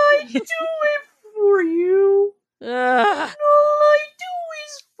 Hi-ya! I do it for you. All I do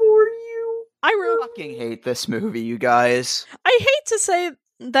is for you. I fucking hate this movie, you guys. I hate to say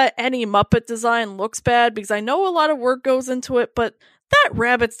that any Muppet design looks bad because I know a lot of work goes into it, but that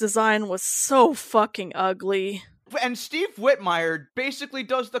rabbit's design was so fucking ugly. And Steve Whitmire basically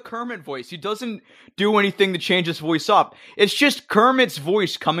does the Kermit voice. He doesn't do anything to change his voice up. It's just Kermit's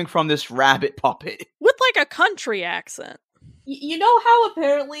voice coming from this rabbit puppet. With like a country accent. You know how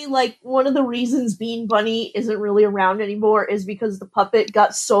apparently, like, one of the reasons Bean Bunny isn't really around anymore is because the puppet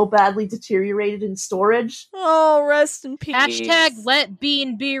got so badly deteriorated in storage? Oh, rest in peace. Hashtag let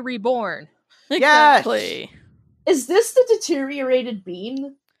Bean be reborn. Exactly. Yes. Is this the deteriorated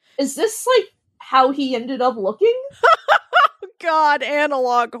Bean? Is this, like, how he ended up looking? God,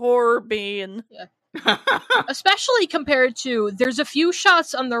 analog horror Bean. Yeah. Especially compared to, there's a few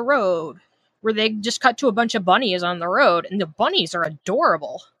shots on the road where they just cut to a bunch of bunnies on the road, and the bunnies are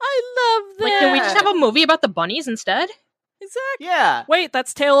adorable. I love that. Like, can we just have a movie about the bunnies instead? Exactly. Yeah. Wait,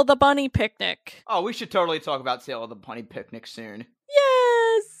 that's Tale of the Bunny Picnic. Oh, we should totally talk about Tale of the Bunny Picnic soon.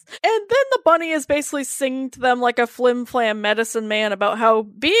 Yes! And then the bunny is basically singing to them like a flim-flam medicine man about how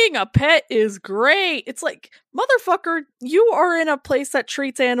being a pet is great. It's like, motherfucker, you are in a place that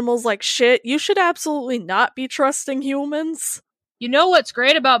treats animals like shit. You should absolutely not be trusting humans. You know what's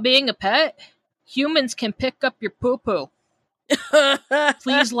great about being a pet? Humans can pick up your poo-poo.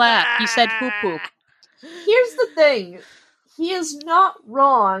 Please laugh. He said poo-poo. Here's the thing. He is not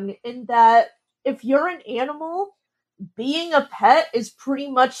wrong in that if you're an animal, being a pet is pretty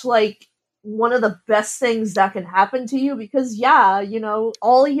much like one of the best things that can happen to you because, yeah, you know,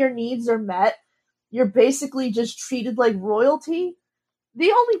 all your needs are met. You're basically just treated like royalty. The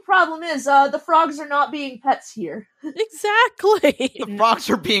only problem is, the frogs are not being pets here. Exactly. The frogs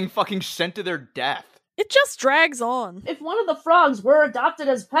are being fucking sent to their death. It just drags on. If one of the frogs were adopted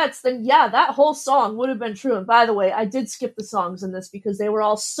as pets, then yeah, that whole song would have been true. And by the way, I did skip the songs in this because they were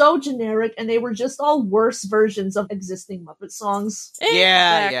all so generic and they were just all worse versions of existing Muppet songs.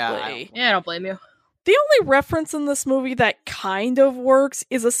 Yeah. Yeah, I don't blame you. The only reference in this movie that kind of works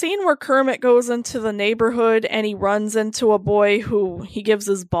is a scene where Kermit goes into the neighborhood and he runs into a boy who he gives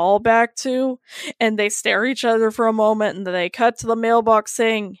his ball back to, and they stare at each other for a moment, and then they cut to the mailbox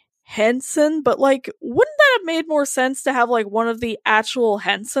saying Henson, but like, wouldn't that have made more sense to have like one of the actual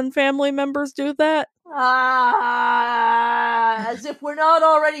Henson family members do that? As if we're not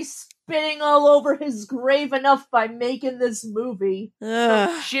already spitting all over his grave enough by making this movie.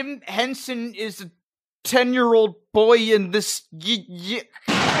 Jim Henson is a 10-year-old boy in this.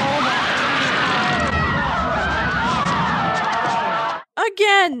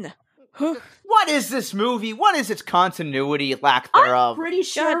 Again. What is this movie? What is its continuity, lack thereof? I'm pretty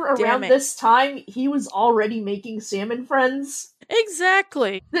sure God damn around it. this time he was already making Sam and Friends.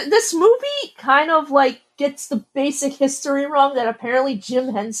 Exactly. This movie kind of like gets the basic history wrong that apparently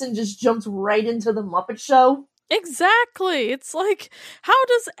Jim Henson just jumped right into the Muppet Show. Exactly. It's like, how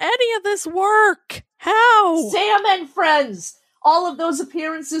does any of this work? How? Sam and Friends! All of those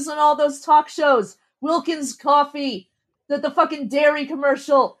appearances on all those talk shows. Wilkins Coffee. The fucking dairy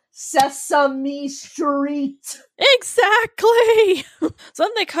commercial. Sesame Street. Exactly! So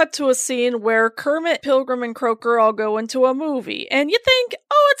then they cut to a scene where Kermit, Pilgrim, and Croaker all go into a movie, and you think,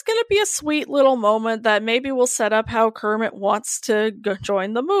 oh, it's gonna be a sweet little moment that maybe will set up how Kermit wants to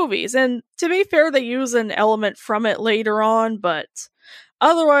join the movies. And to be fair, they use an element from it later on, but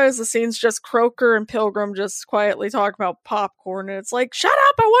otherwise the scene's just Croaker and Pilgrim just quietly talking about popcorn, and it's like, shut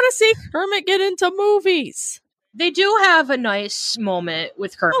up, I want to see Kermit get into movies! They do have a nice moment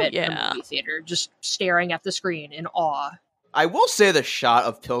with Kermit in yeah. the movie theater, just staring at the screen in awe. I will say the shot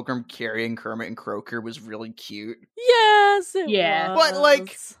of Pilgrim carrying Kermit and Croaker was really cute. Yes, it Yeah. was. But,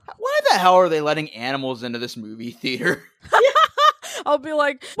 like, why the hell are they letting animals into this movie theater? I'll be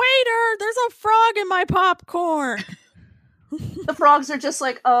like, waiter, there's a frog in my popcorn. The frogs are just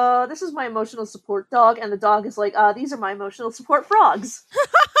like, this is my emotional support dog, and the dog is like, these are my emotional support frogs.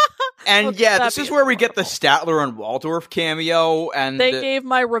 And yeah, this is where we get the Statler and Waldorf cameo, and They gave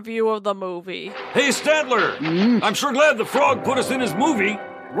my review of the movie. Hey, Statler! I'm sure glad the frog put us in his movie.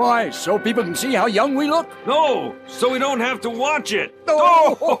 Why, so people can see how young we look? No, so we don't have to watch it.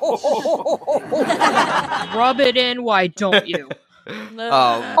 Rub it in, why don't you?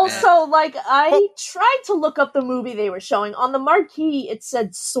 Also, like, I tried to look up the movie they were showing. On the marquee, it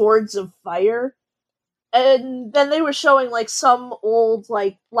said Swords of Fire. And then they were showing, like, some old,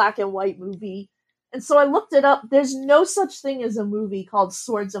 like, black and white movie. And so I looked it up. There's no such thing as a movie called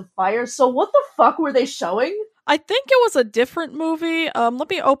Swords of Fire. So what the fuck were they showing? I think it was a different movie. Let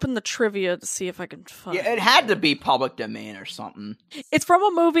me open the trivia to see if I can find Yeah, it had to be public domain or something. It's from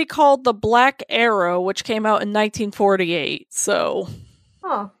a movie called The Black Arrow, which came out in 1948, so...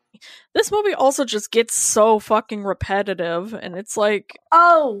 Huh. This movie also just gets so fucking repetitive, and it's like...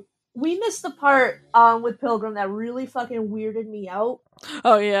 Oh, we missed the part with Pilgrim that really fucking weirded me out.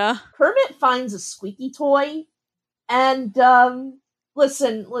 Oh, yeah? Kermit finds a squeaky toy, and,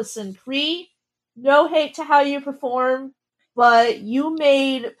 listen, Cree, no hate to how you perform, but you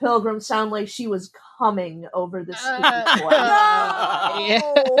made Pilgrim sound like she was coming over the squeaky toy.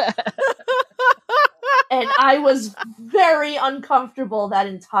 And I was very uncomfortable that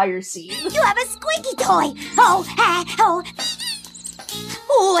entire scene. You have a squeaky toy. Oh,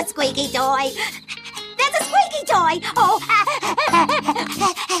 a squeaky toy. That's a squeaky toy. Oh,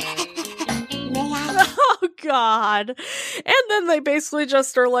 may I? Oh, God. And then they basically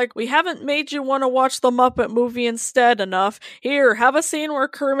just are like, we haven't made you want to watch the Muppet movie instead enough. Here, have a scene where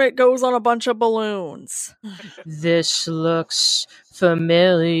Kermit goes on a bunch of balloons. This looks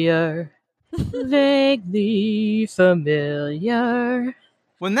familiar. Vaguely familiar.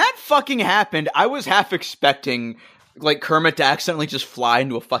 When that fucking happened, I was half expecting, like, Kermit to accidentally just fly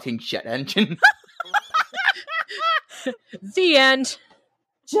into a fucking jet engine. The end.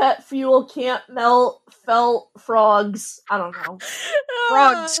 Jet fuel can't melt felt frogs. I don't know.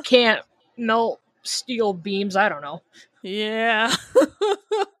 Frogs can't melt steel beams. I don't know. Yeah.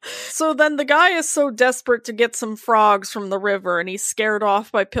 So then the guy is so desperate to get some frogs from the river, and he's scared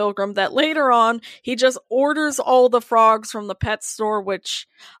off by Pilgrim, that later on, he just orders all the frogs from the pet store, which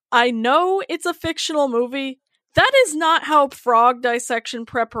I know it's a fictional movie. That is not how frog dissection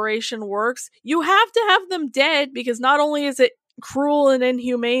preparation works. You have to have them dead, because not only is it cruel and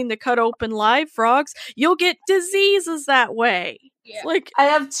inhumane to cut open live frogs, you'll get diseases that way. Yeah. Like, I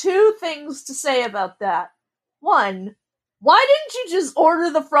have two things to say about that. One, why didn't you just order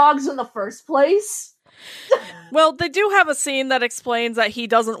the frogs in the first place? well, they do have a scene that explains that he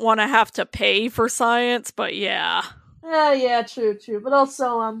doesn't want to have to pay for science, but yeah. Yeah, true. But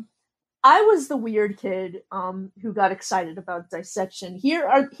also, I was the weird kid who got excited about dissection.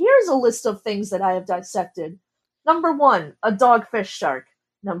 Here's a list of things that I have dissected. Number 1, a dogfish shark.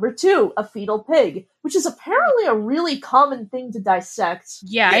 Number 2, a fetal pig, which is apparently a really common thing to dissect.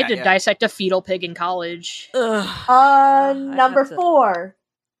 Yeah, I had to dissect a fetal pig in college. Number 4,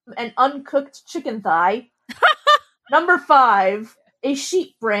 an uncooked chicken thigh. Number 5, a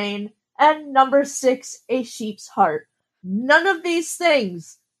sheep brain. And number 6, a sheep's heart. None of these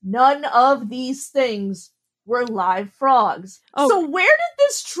things were live frogs. Oh. So where did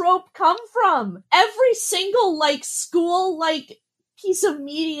this trope come from? Every single, school, piece of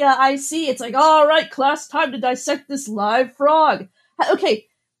media I see, it's like, all right, class, time to dissect this live frog. Okay,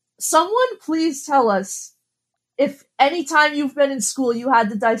 someone please tell us if any time you've been in school you had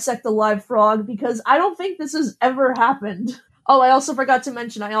to dissect a live frog, because I don't think this has ever happened. Oh, I also forgot to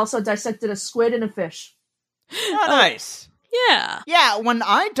mention, I also dissected a squid and a fish. Oh, nice. Yeah. Yeah, when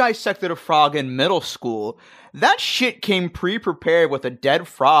I dissected a frog in middle school, that shit came pre-prepared with a dead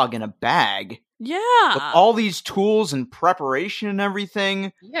frog in a bag. Yeah. With all these tools and preparation and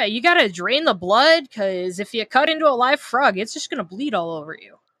everything. Yeah, you gotta drain the blood, because if you cut into a live frog, it's just gonna bleed all over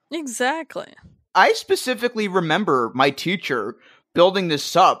you. Exactly. I specifically remember my teacher building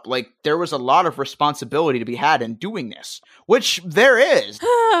this up. There was a lot of responsibility to be had in doing this, which there is.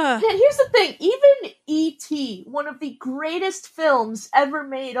 Yeah, here's the thing, even E.T., one of the greatest films ever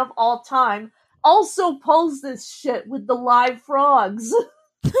made of all time, also pulls this shit with the live frogs.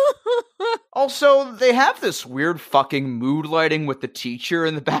 Also, they have this weird fucking mood lighting with the teacher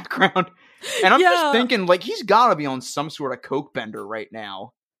in the background. And I'm just thinking, he's gotta be on some sort of coke bender right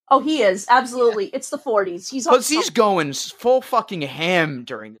now. Oh, he is, absolutely. Yeah. It's the 40s. He's going full fucking ham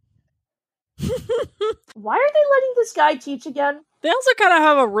during. Why are they letting this guy teach again? They also kind of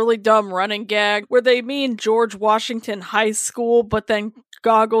have a really dumb running gag where they mean George Washington High School, but then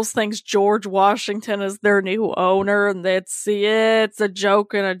Goggles thinks George Washington is their new owner, and it's a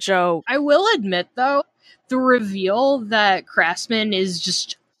joke and a joke. I will admit, though, the reveal that Craftsman is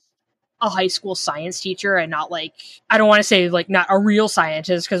just a high school science teacher and not I don't want to say not a real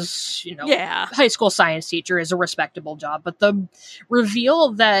scientist, because high school science teacher is a respectable job, but the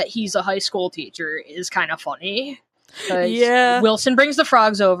reveal that he's a high school teacher is kind of funny. Yeah, Wilson brings the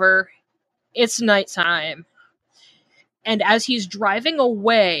frogs over. It's nighttime, and as he's driving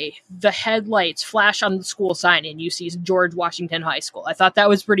away, the headlights flash on the school sign and you see George Washington High School. I thought that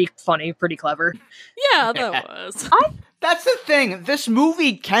was pretty funny, pretty clever. Yeah, that was. That's the thing. This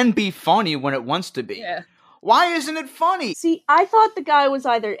movie can be funny when it wants to be. Yeah. Why isn't it funny? See, I thought the guy was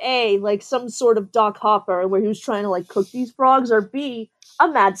either A, some sort of Doc Hopper where he was trying to cook these frogs, or B, a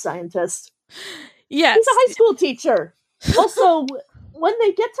mad scientist. Yes. He's a high school teacher. Also, when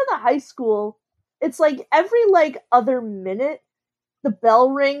they get to the high school, it's every other minute the bell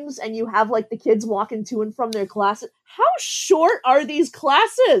rings and you have the kids walking to and from their classes. How short are these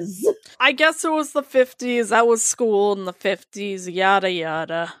classes? I guess it was the 50s. That was school in the 50s, yada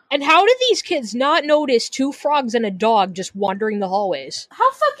yada. And how did these kids not notice 2 frogs and a dog just wandering the hallways?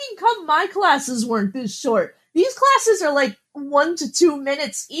 How fucking come my classes weren't this short? These classes are 1 to 2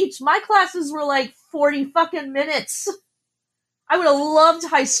 minutes each. My classes were 40 fucking minutes. I would have loved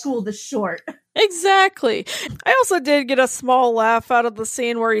high school this short. Exactly. I also did get a small laugh out of the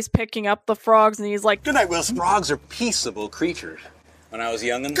scene where he's picking up the frogs and he's like, "Good night, Wilson." Frogs are peaceable creatures. When I was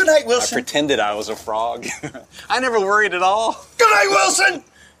youngin', Good night, Wilson. I pretended I was a frog. I never worried at all. Good night, Wilson.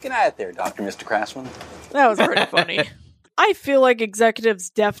 Good night there, Dr. Mr. Craftsman. That was pretty funny. I feel like executives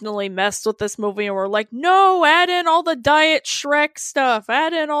definitely messed with this movie and were like, no, add in all the Diet Shrek stuff,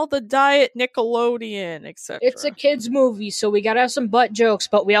 add in all the Diet Nickelodeon, etc. It's a kid's movie, so we gotta have some butt jokes,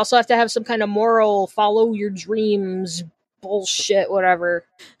 but we also have to have some kind of moral, follow your dreams, bullshit, whatever.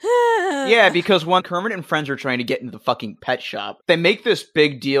 Yeah, because when Kermit and friends are trying to get into the fucking pet shop, they make this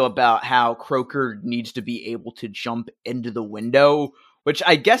big deal about how Croaker needs to be able to jump into the window, which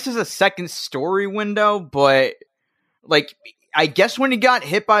I guess is a second story window, but I guess when he got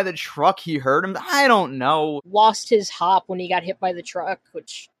hit by the truck, he hurt him. I don't know. Lost his hop when he got hit by the truck,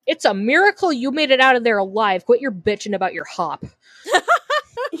 which it's a miracle you made it out of there alive. Quit your bitching about your hop. Here's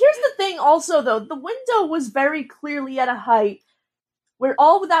the thing also, though. The window was very clearly at a height where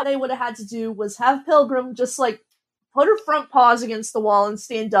all that they would have had to do was have Pilgrim just, put her front paws against the wall and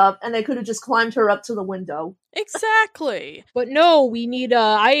stand up, and they could have just climbed her up to the window. Exactly. But no, we need a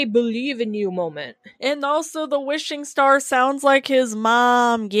I believe in you moment. And also the wishing star sounds like his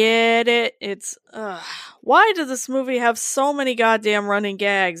mom. Get it? It's, why does this movie have so many goddamn running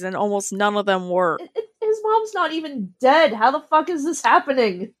gags and almost none of them work? His mom's not even dead. How the fuck is this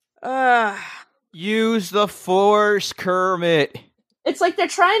happening? Use the Force, Kermit. It's like they're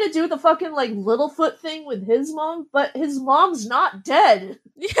trying to do the fucking, like, Littlefoot thing with his mom, but his mom's not dead.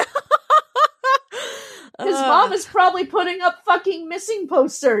 His mom is probably putting up fucking missing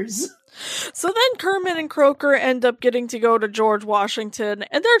posters. So then Kermit and Croaker end up getting to go to George Washington,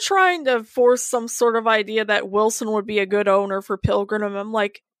 and they're trying to force some sort of idea that Wilson would be a good owner for Pilgrim, and I'm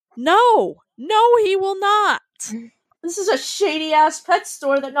like, no, he will not. This is a shady-ass pet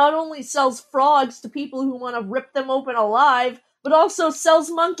store that not only sells frogs to people who want to rip them open alive, but also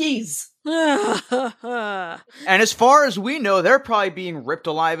sells monkeys. And as far as we know, they're probably being ripped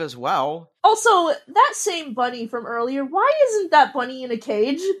alive as well. Also, that same bunny from earlier, why isn't that bunny in a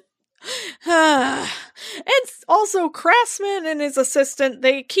cage? And also, Craftsman and his assistant,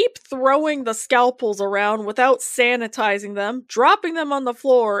 they keep throwing the scalpels around without sanitizing them, dropping them on the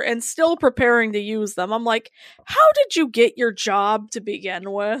floor, and still preparing to use them. I'm like, how did you get your job to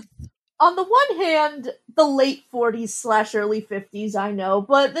begin with? On the one hand, the late 40s / early 50s, I know,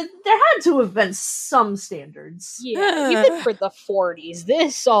 but there had to have been some standards. Yeah, even for the 40s,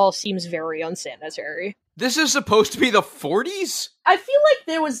 this all seems very unsanitary. This is supposed to be the 40s? I feel like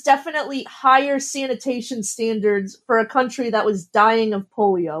there was definitely higher sanitation standards for a country that was dying of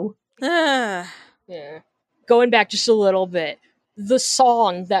polio. Yeah. Going back just a little bit, the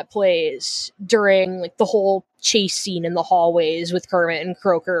song that plays during like the whole chase scene in the hallways with Kermit and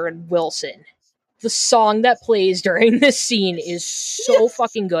Croaker and Wilson. The song that plays during this scene is so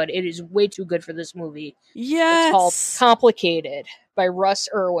fucking good. It is way too good for this movie. Yes. It's called Complicated by Russ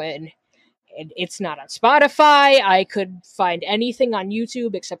Irwin. And it's not on Spotify. I could find anything on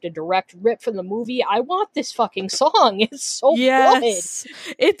YouTube except a direct rip from the movie. I want this fucking song. It's so good.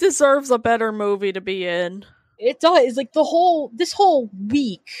 It deserves a better movie to be in. It does. Like this whole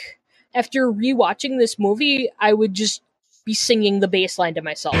week after rewatching this movie, I would just be singing the bass line to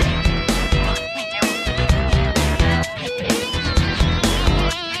myself.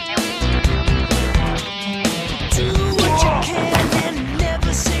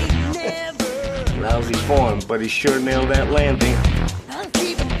 Lousy form, but he sure nailed that landing.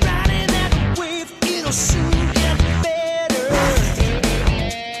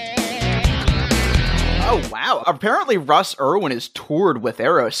 Oh, wow. Apparently Russ Irwin is toured with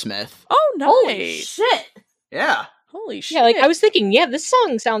Aerosmith. Oh, nice. Holy shit. Yeah. Holy shit. Yeah, like I was thinking, this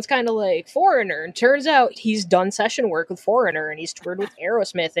song sounds kind of like Foreigner. And turns out he's done session work with Foreigner and he's toured with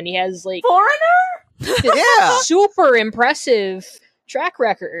Aerosmith and he has like Foreigner? Yeah. Super impressive track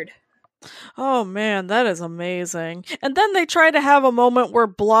record. Oh man, that is amazing. And then they try to have a moment where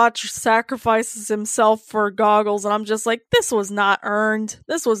Blotch sacrifices himself for Goggles, and I'm just like, this was not earned.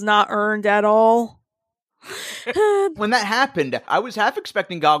 This was not earned at all. When that happened, I was half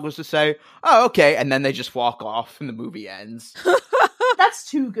expecting Goggles to say, oh, okay, and then they just walk off and the movie ends. That's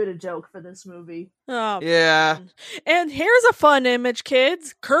too good a joke for this movie. Oh, yeah. Man. And here's a fun image,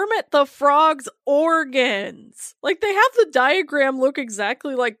 kids. Kermit the Frog's organs. Like, they have the diagram look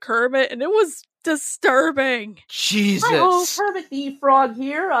exactly like Kermit, and it was disturbing. Jesus. Hi-ho, Kermit the Frog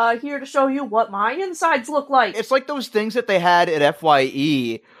here, here to show you what my insides look like. It's like those things that they had at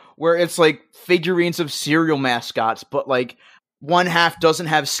FYE, where it's like figurines of cereal mascots, but like one half doesn't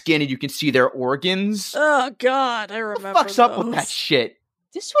have skin and you can see their organs. Oh god, I remember What the fuck's up with that shit?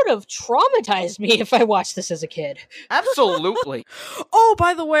 This would have traumatized me if I watched this as a kid. Absolutely. Oh,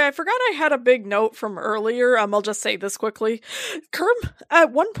 by the way, I forgot I had a big note from earlier. I'll just say this quickly.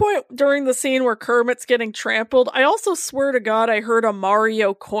 At one point during the scene where Kermit's getting trampled, I also swear to God I heard a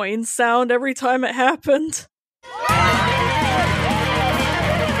Mario coin sound every time it happened.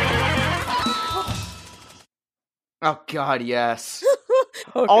 Oh god, yes.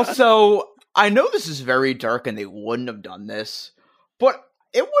 Also, I know this is very dark and they wouldn't have done this, but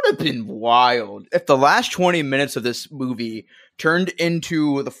it would have been wild if the last 20 minutes of this movie turned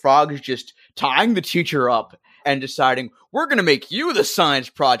into the frogs just tying the teacher up and deciding, we're going to make you the science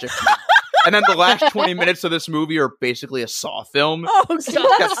project. And then the last 20 minutes of this movie are basically a Saw film. Oh,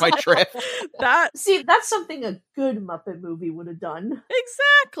 God. That's my drift. That's something a good Muppet movie would have done.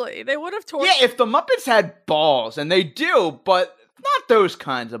 Exactly. They would have tortured. Yeah, if the Muppets had balls, and they do, but not those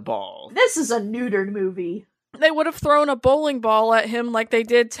kinds of balls. This is a neutered movie. They would have thrown a bowling ball at him like they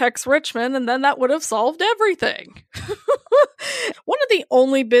did Tex Richmond, and then that would have solved everything. One of the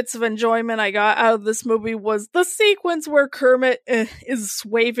only bits of enjoyment I got out of this movie was the sequence where Kermit is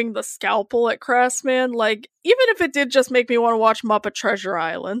waving the scalpel at Craftsman. Like, even if it did just make me want to watch Muppet Treasure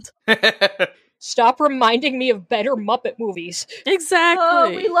Island. Stop reminding me of better Muppet movies. Exactly.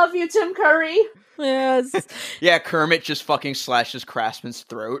 Oh, we love you, Tim Curry. Yes. Yeah, Kermit just fucking slashes Craftsman's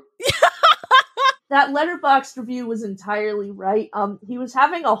throat. That Letterboxd review was entirely right. He was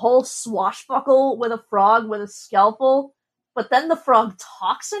having a whole swashbuckle with a frog with a scalpel, but then the frog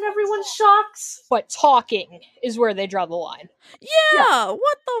talks and everyone shocks. But talking is where they draw the line. Yeah,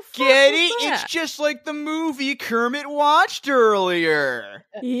 what the fuck Get was it? that? It's just like the movie Kermit watched earlier.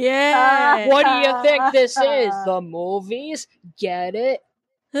 Yeah. What do you think this is? The movies? Get it?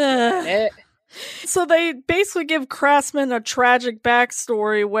 Get it? So they basically give Craftsman a tragic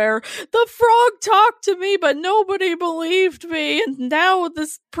backstory where the frog talked to me, but nobody believed me, and now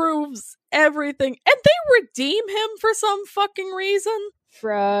this proves everything. And they redeem him for some fucking reason.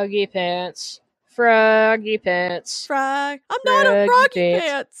 Froggy pants. Froggy pants. Frog. I'm not a froggy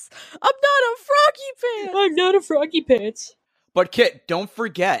pants. I'm not a froggy pants. I'm not a froggy pants. But Kit, don't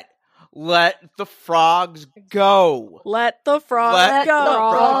forget, let the frogs go. Let the frogs Let go. the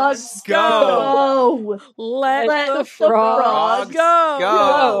frogs go. Let the frogs go.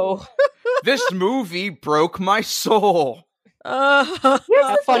 Go. This movie broke my soul. Here's Have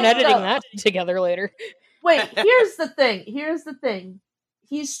the fun thing, editing though. that together later. Wait, here's the thing.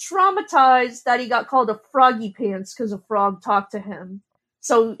 He's traumatized that he got called a froggy pants because a frog talked to him.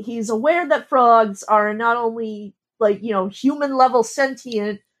 So he's aware that frogs are not only, human level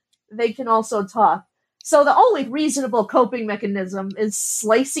sentient, they can also talk. So the only reasonable coping mechanism is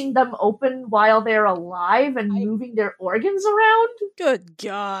slicing them open while they're alive and moving their organs around? Good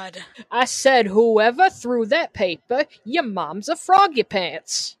God. I said, whoever threw that paper, your mom's a froggy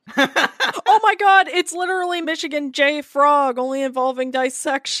pants. Oh my God, it's literally Michigan J. Frog, only involving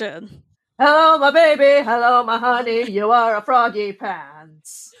dissection. Hello, my baby. Hello, my honey. You are a froggy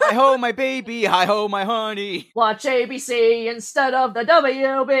pants. Hi-ho, my baby. Hi-ho, my honey. Watch ABC instead of the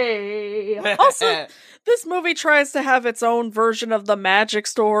WB. Also, this movie tries to have its own version of the Magic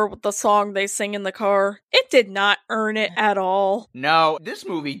Store with the song they sing in the car. It did not earn it at all. No, this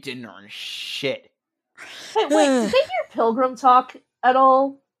movie didn't earn shit. Hey, wait, did they hear Pilgrim talk at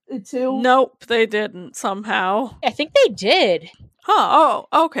all, too? Nope, they didn't somehow. I think they did. Huh,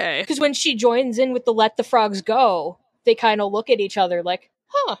 oh, okay. Because when she joins in with the Let the Frogs Go, they kind of look at each other like,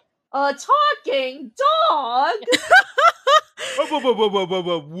 huh. A talking dog?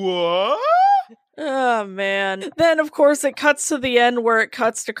 What? Oh, man. Then, of course, it cuts to the end where it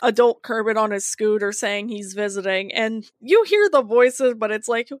cuts to adult Kermit on his scooter saying he's visiting, and you hear the voices, but it's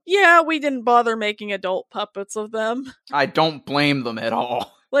like, yeah, we didn't bother making adult puppets of them. I don't blame them at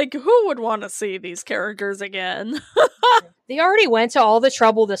all. Like, who would want to see these characters again? They already went to all the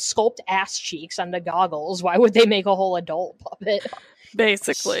trouble to sculpt ass cheeks on the goggles. Why would they make a whole adult puppet?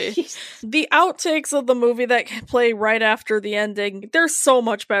 Basically. The outtakes of the movie that play right after the ending, they're so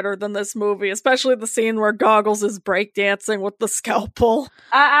much better than this movie, especially the scene where Goggles is breakdancing with the scalpel.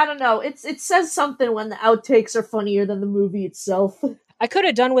 I don't know. It says something when the outtakes are funnier than the movie itself. I could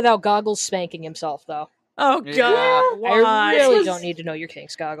have done without Goggles spanking himself, though. Oh, God. Yeah. Why? I really don't need to know your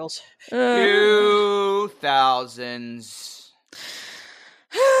kinks, Goggles. 2000s.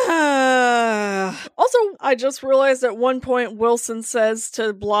 Also, I just realized at one point Wilson says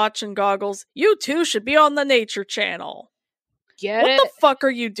to Blotch and Goggles, "You two should be on the Nature Channel." Get what it? the fuck are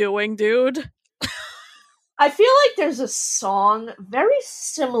you doing, dude? I feel like there's a song very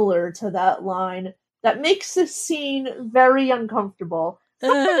similar to that line that makes this scene very uncomfortable.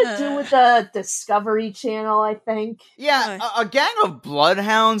 Something to do with the Discovery Channel, I think. Yeah, a gang of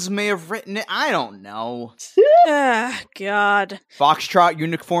bloodhounds may have written it. I don't know. God. Foxtrot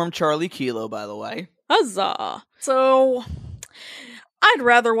Uniform Charlie Kilo, by the way. Huzzah. So, I'd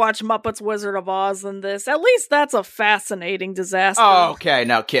rather watch Muppets Wizard of Oz than this. At least that's a fascinating disaster. Oh, okay.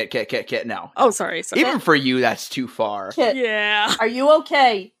 No, Kit, no. Oh, sorry. Even for you, that's too far. Kit, yeah. Are you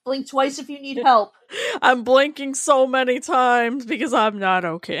okay? Blink twice if you need help. I'm blinking so many times because I'm not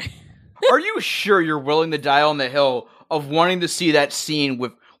okay. Are you sure you're willing to die on the hill of wanting to see that scene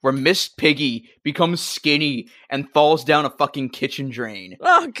where Miss Piggy becomes skinny and falls down a fucking kitchen drain?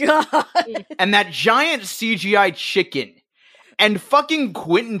 Oh, God. And that giant CGI chicken and fucking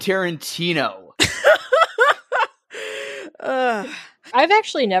Quentin Tarantino. I've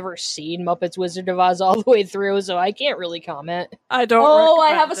actually never seen Muppets Wizard of Oz all the way through, so I can't really comment. I don't. Oh,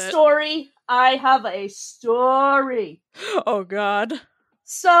 I have a recommend it. story. I have a story. Oh, God.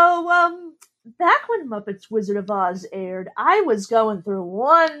 So, back when Muppets Wizard of Oz aired, I was going through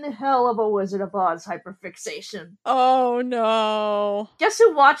one hell of a Wizard of Oz hyperfixation. Oh, no. Guess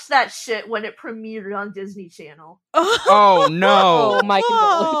who watched that shit when it premiered on Disney Channel? Oh, no. Oh, my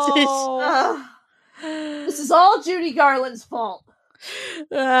condolences. This is all Judy Garland's fault.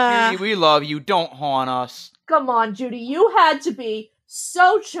 Judy, we love you. Don't haunt us. Come on, Judy. You had to be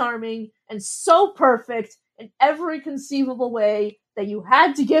so charming and so perfect in every conceivable way that you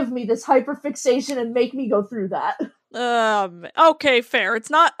had to give me this hyperfixation and make me go through that. Okay, fair. It's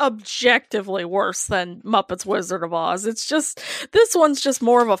not objectively worse than Muppets Wizard of Oz. It's just, this one's just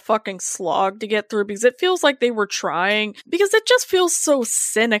more of a fucking slog to get through because it feels like they were trying, because it just feels so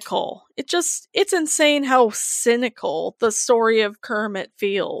cynical. It's insane how cynical the story of Kermit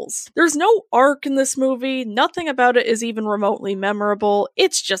feels. There's no arc in this movie. Nothing about it is even remotely memorable.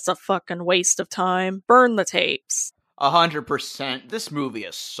 It's just a fucking waste of time. Burn the tapes. 100%. This movie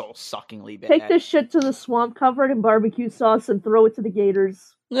is soul-suckingly bad. Take this shit to the swamp covered in barbecue sauce and throw it to the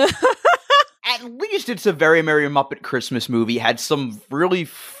gators. At least it's a Very Merry Muppet Christmas movie. Had some really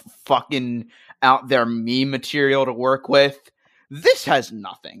fucking out there meme material to work with. This has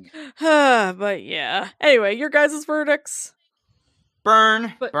nothing. But yeah. Anyway, your guys' verdicts?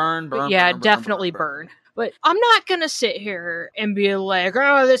 Burn. Yeah, definitely burn. But I'm not gonna sit here and be like,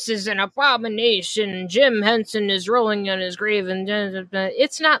 oh, this is an abomination. Jim Henson is rolling on his grave, and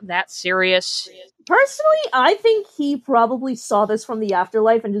it's not that serious. Personally, I think he probably saw this from the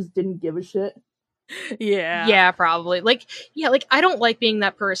afterlife and just didn't give a shit. Yeah. Yeah, probably. I don't like being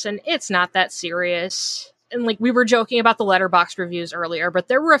that person. It's not that serious. And we were joking about the Letterboxd reviews earlier, but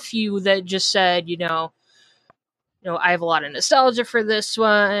there were a few that just said, I have a lot of nostalgia for this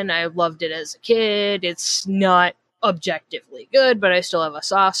one. I loved it as a kid. It's not objectively good, but I still have a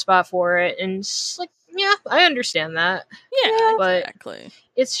soft spot for it. And it's yeah, I understand that. Yeah, but exactly.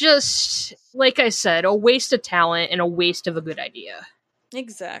 It's just, like I said, a waste of talent and a waste of a good idea.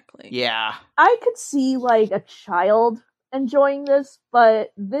 Exactly. Yeah. I could see, a child enjoying this,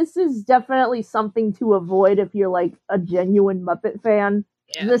 but this is definitely something to avoid if you're, a genuine Muppet fan.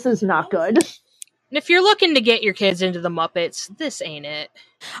 Yeah. This is not good. And if you're looking to get your kids into the Muppets, this ain't it.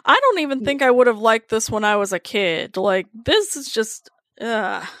 I don't even think I would have liked this when I was a kid. This is just,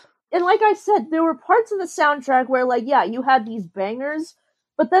 And like I said, there were parts of the soundtrack where, you had these bangers,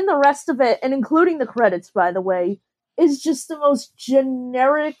 but then the rest of it, and including the credits, by the way, is just the most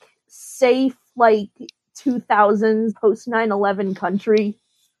generic, safe, 2000s post 9/11 country.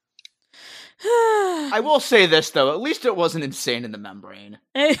 I will say this, though. At least it wasn't Insane in the Membrane.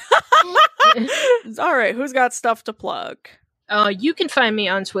 Alright, who's got stuff to plug? You can find me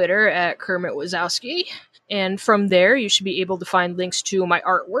on Twitter at Kermit Wazowski. And from there, you should be able to find links to my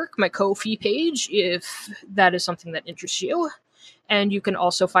artwork, my Ko-fi page, if that is something that interests you. And you can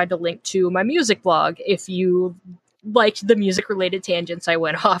also find a link to my music blog if you liked the music-related tangents I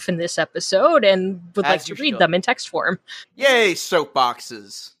went off in this episode and would like to read them in text form. Yay,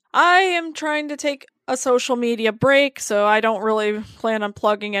 soapboxes! I am trying to take a social media break, so I don't really plan on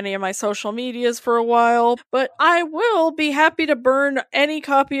plugging any of my social medias for a while, but I will be happy to burn any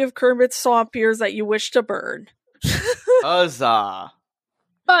copy of Kermit's Swamp Years that you wish to burn. Huzzah!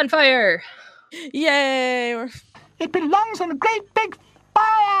 Bonfire! Yay! It belongs on a great big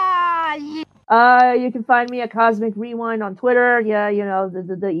fire! You can find me at Cosmic Rewind on Twitter. Yeah,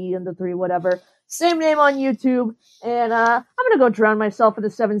 the E and the 3, whatever. Same name on YouTube. And I'm gonna go drown myself in the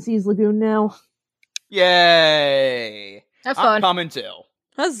Seven Seas Lagoon now. Yay! Have fun. I'm coming too.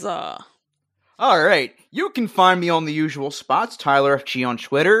 Huzzah! Alright, you can find me on the usual spots. Tyler FG on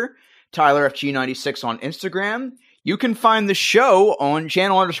Twitter, Tyler FG96 on Instagram. You can find the show on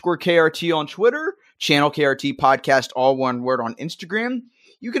channel_KRT on Twitter, Channel KRT Podcast, all one word, on Instagram.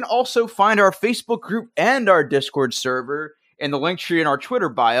 You can also find our Facebook group and our Discord server in the link tree in our Twitter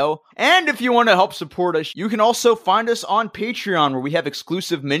bio. And if you want to help support us, you can also find us on Patreon, where we have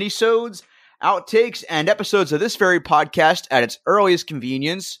exclusive minisodes, outtakes, and episodes of this very podcast at its earliest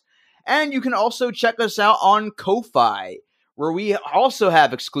convenience. And you can also check us out on Ko-Fi, where we also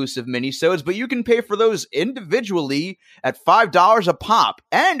have exclusive minisodes, but you can pay for those individually at $5 a pop.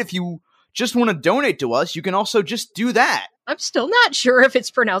 And if you just want to donate to us, you can also just do that. I'm still not sure if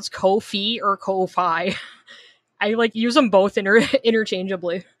it's pronounced Ko-Fi or Ko-Fi. I use them both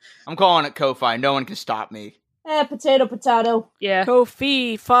interchangeably. I'm calling it Ko-Fi. No one can stop me. Potato. Yeah.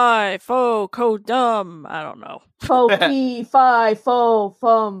 Ko-Fi, Fi, Fo, Ko-Dum. I don't know. Ko-Fi, Fi, Fo,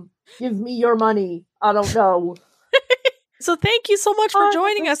 Fum. Give me your money. I don't know. So thank you so much for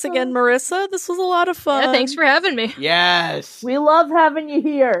joining us again, Marissa. This was a lot of fun. Yeah, thanks for having me. Yes. We love having you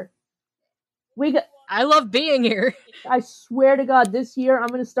here. I love being here. I swear to God, this year I'm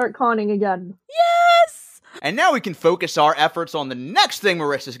going to start conning again. Yes! And now we can focus our efforts on the next thing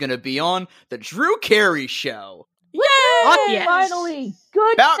Marissa's going to be on, the Drew Carey Show. Yay! Yes. Finally!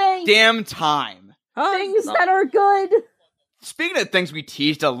 Good About things! damn time. Things that are good! Speaking of things we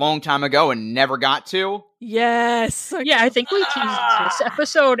teased a long time ago and never got to. Yes. Yeah, I think we teased this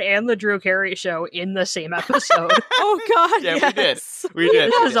episode and the Drew Carey Show in the same episode. Oh, God, Yeah, yes. we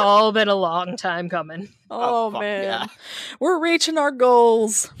did. This has all been a long time coming. Oh, fuck man. yeah. We're reaching our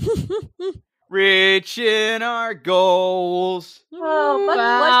goals. Reaching our goals.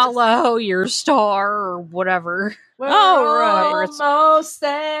 Follow your star or whatever. We're right. almost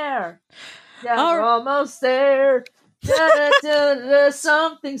there. Yeah, we're almost there.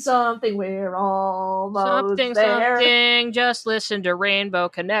 Something, something. We're almost there. Something. Just listen to Rainbow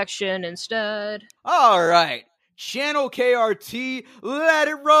Connection instead. All right. Channel KRT, let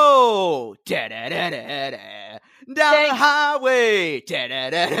it roll. Da-da-da-da-da. Down the highway.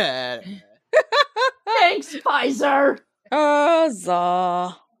 Da-da-da-da. Thanks, Pfizer.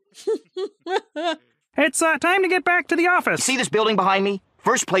 Huzzah. It's time to get back to the office. See this building behind me?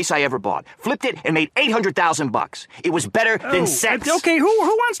 First place I ever bought. Flipped it and made $800,000. It was better than sex. Okay, who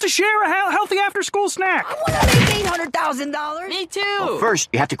wants to share a healthy after-school snack? I want to make $800,000. Me too. Well, first,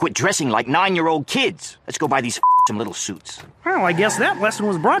 you have to quit dressing like 9-year-old kids. Let's go buy these some little suits. Well, I guess that lesson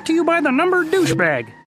was brought to you by the numbered douchebag.